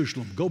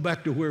Jerusalem. Go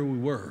back to where we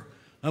were.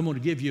 I'm going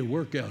to give you a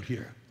workout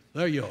here.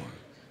 There you are.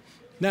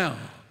 Now,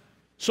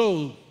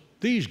 so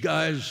these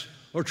guys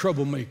are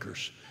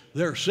troublemakers.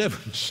 There are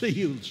 7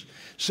 seals,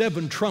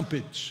 7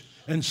 trumpets,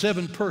 and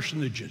 7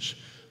 personages.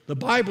 The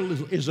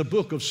Bible is a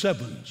book of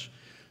 7s.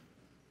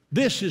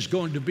 This is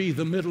going to be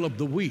the middle of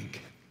the week.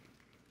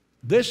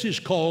 This is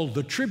called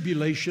the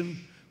tribulation.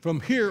 From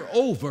here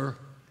over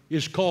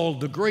is called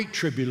the Great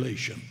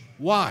Tribulation.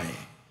 Why?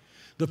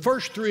 The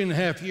first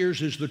 3.5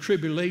 years is the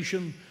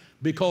tribulation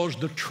because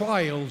the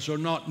trials are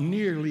not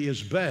nearly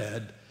as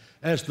bad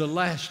as the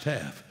last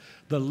half.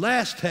 The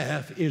last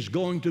half is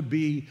going to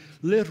be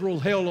literal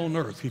hell on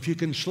earth. If you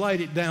can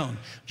slide it down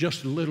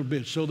just a little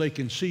bit so they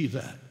can see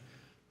that.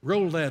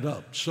 Roll that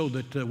up so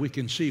that we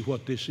can see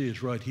what this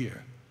is right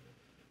here.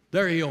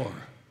 There you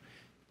are.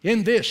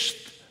 In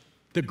this,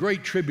 the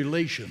Great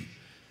Tribulation,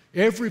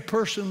 every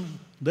person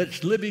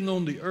that's living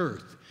on the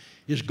earth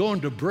is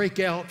going to break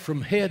out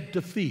from head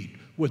to feet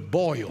with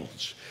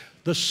boils.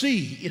 The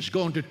sea is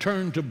going to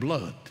turn to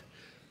blood.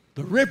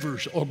 The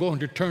rivers are going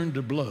to turn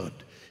to blood.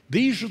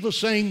 These are the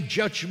same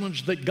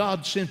judgments that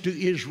God sent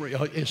to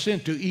Israel,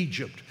 sent to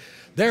Egypt.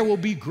 There will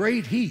be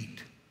great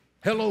heat.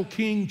 Hello,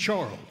 King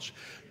Charles.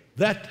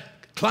 That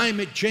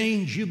climate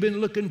change you've been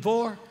looking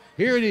for,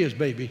 here it is,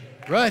 baby,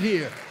 right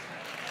here,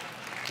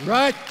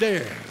 right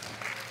there.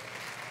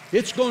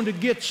 It's going to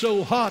get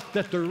so hot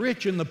that the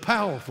rich and the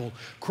powerful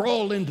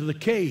crawl into the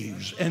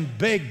caves and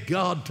beg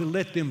God to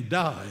let them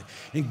die.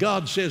 And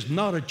God says,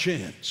 not a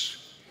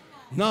chance,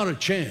 not a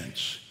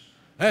chance.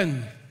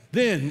 And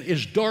then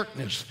is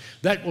darkness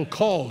that will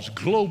cause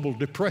global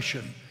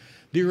depression.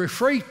 The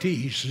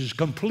Euphrates is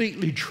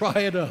completely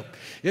dried up.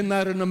 Isn't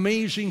that an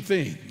amazing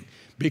thing?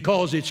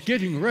 Because it's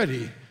getting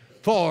ready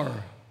for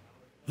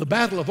the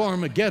Battle of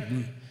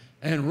Armageddon.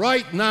 And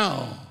right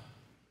now,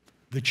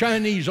 the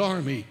Chinese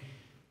army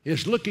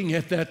is looking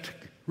at that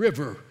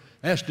river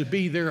as to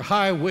be their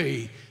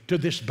highway to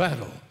this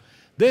battle.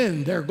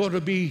 Then there are going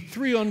to be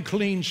 3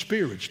 unclean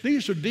spirits.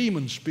 These are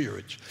demon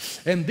spirits.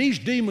 And these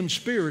demon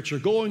spirits are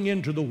going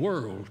into the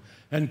world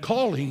and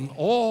calling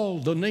all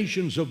the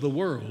nations of the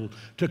world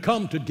to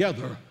come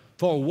together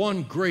for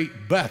one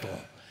great battle.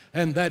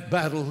 And that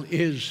battle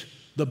is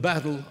the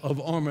Battle of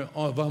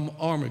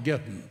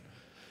Armageddon.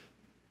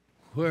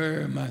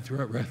 Where am I?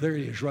 Right there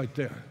it is, right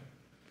there.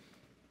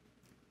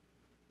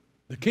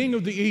 The king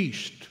of the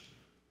east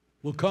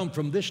will come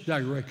from this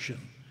direction.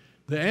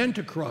 The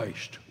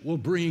Antichrist will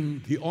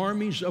bring the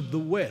armies of the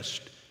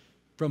west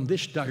from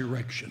this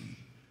direction.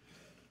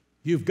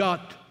 You've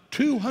got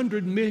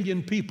 200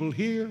 million people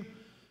here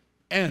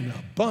and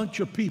a bunch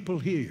of people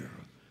here.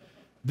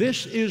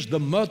 This is the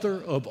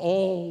mother of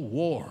all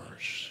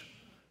wars.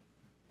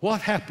 What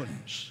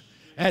happens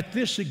at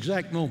this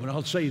exact moment?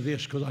 I'll say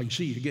this because I can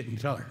see you getting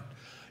tired.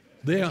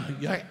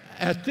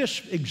 At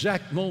this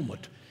exact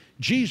moment,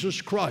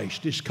 Jesus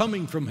Christ is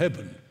coming from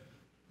heaven.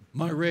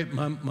 My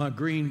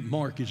green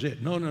mark is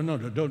it. No,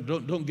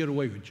 don't get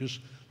away with it. Just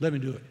let me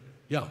do it.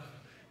 Yeah,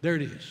 there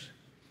it is.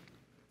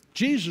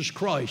 Jesus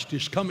Christ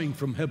is coming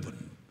from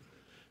heaven,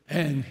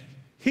 and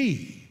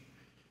he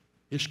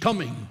is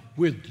coming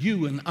with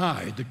you and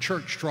I, the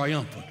church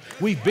triumphant.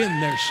 We've been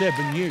there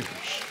 7 years.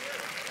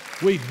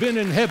 We've been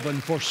in heaven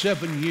for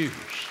 7 years.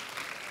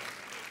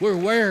 We're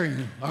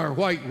wearing our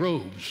white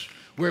robes.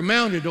 We're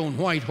mounted on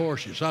white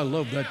horses. I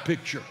love that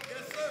picture.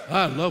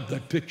 I love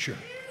that picture.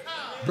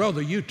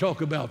 Brother, you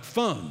talk about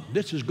fun.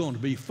 This is going to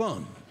be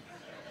fun.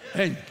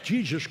 And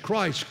Jesus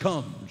Christ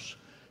comes,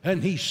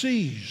 and he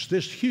sees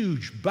this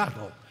huge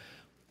battle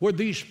where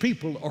these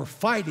people are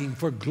fighting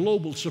for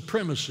global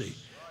supremacy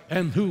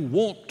and who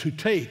want to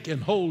take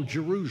and hold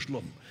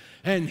Jerusalem.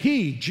 And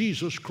he,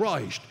 Jesus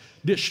Christ,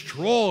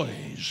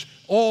 destroys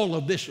all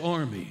of this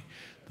army.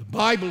 The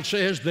Bible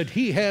says that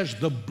he has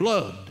the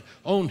blood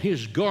on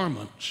his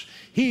garments.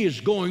 He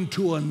is going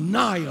to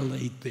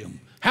annihilate them.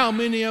 How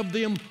many of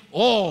them?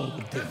 All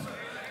of them.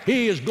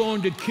 He is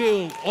going to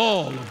kill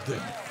all of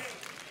them.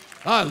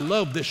 I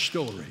love this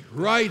story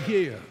right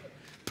here.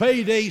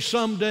 Payday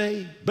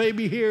someday,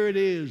 baby, here it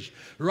is,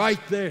 right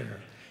there.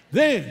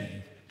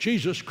 Then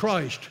Jesus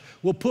Christ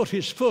will put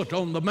his foot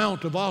on the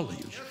Mount of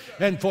Olives,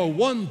 and for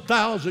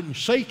 1,000,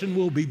 Satan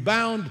will be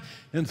bound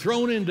and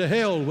thrown into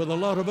hell with a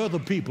lot of other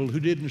people who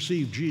didn't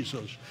receive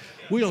Jesus.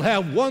 We'll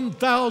have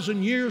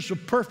 1,000 years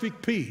of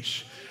perfect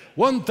peace,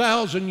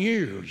 1,000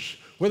 years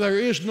where there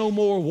is no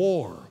more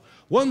war,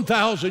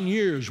 1,000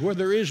 years where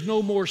there is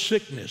no more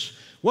sickness,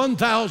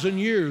 1,000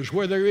 years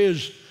where there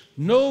is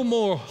no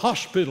more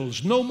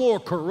hospitals, no more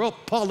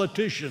corrupt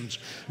politicians,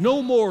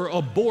 no more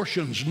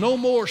abortions, no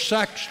more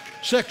sex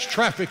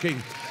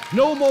trafficking,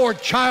 no more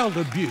child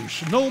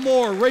abuse, no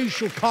more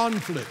racial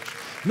conflicts,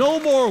 no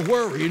more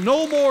worry,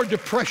 no more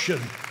depression,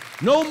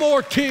 no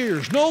more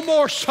tears, no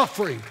more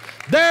suffering.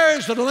 There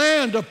is the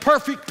land of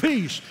perfect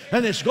peace,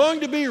 and it's going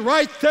to be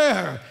right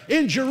there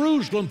in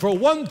Jerusalem for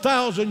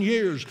 1,000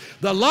 years.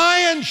 The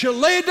lion shall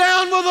lay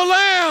down with the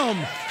lamb.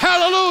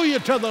 Hallelujah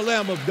to the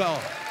Lamb of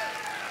God.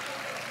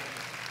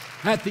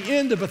 At the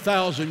end of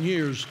 1,000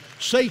 years,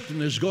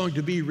 Satan is going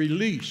to be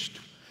released,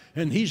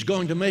 and he's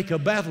going to make a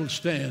battle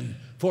stand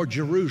for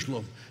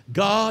Jerusalem.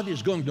 God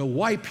is going to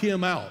wipe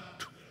him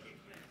out.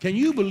 Can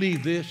you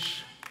believe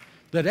this?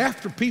 That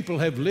after people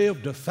have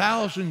lived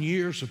 1,000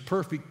 years of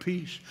perfect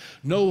peace,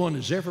 no one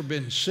has ever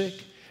been sick,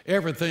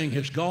 everything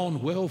has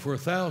gone well for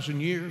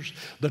 1,000 years,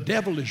 the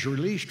devil is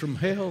released from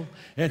hell,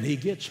 and he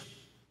gets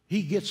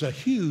a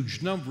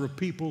huge number of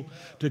people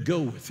to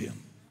go with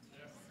him.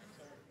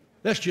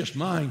 That's just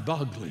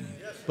mind-boggling,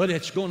 but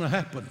it's going to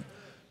happen.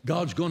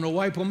 God's going to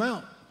wipe them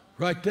out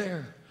right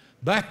there.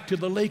 Back to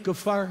the lake of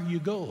fire you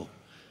go.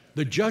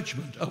 The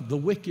judgment of the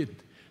wicked,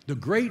 the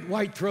great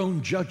white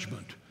throne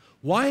judgment.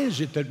 Why is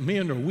it that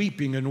men are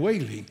weeping and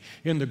wailing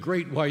in the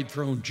great white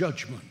throne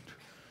judgment?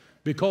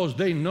 Because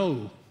they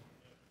know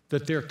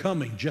that they're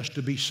coming just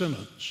to be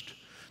sentenced.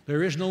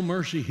 There is no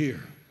mercy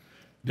here.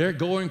 They're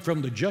going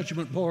from the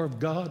judgment bar of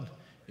God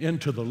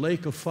into the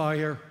lake of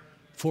fire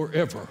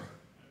forever.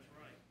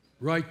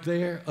 Right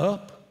there,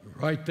 up,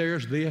 right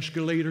there's the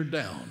escalator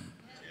down.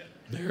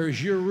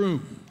 There's your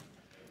room.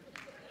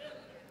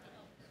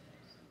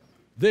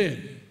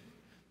 Then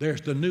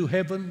there's the new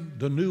heaven,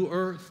 the new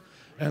earth,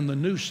 and the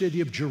new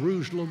city of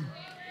Jerusalem.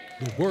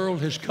 The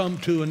world has come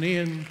to an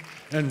end,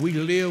 and we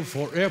live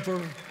forever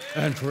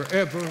and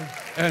forever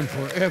and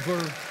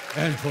forever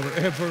and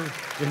forever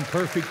in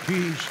perfect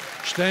peace.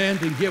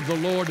 Stand and give the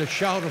Lord a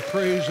shout of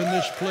praise in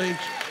this place.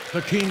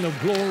 The King of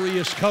glory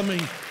is coming.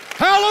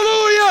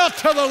 Hallelujah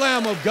to the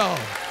Lamb of God.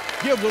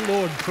 Give the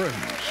Lord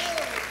praise.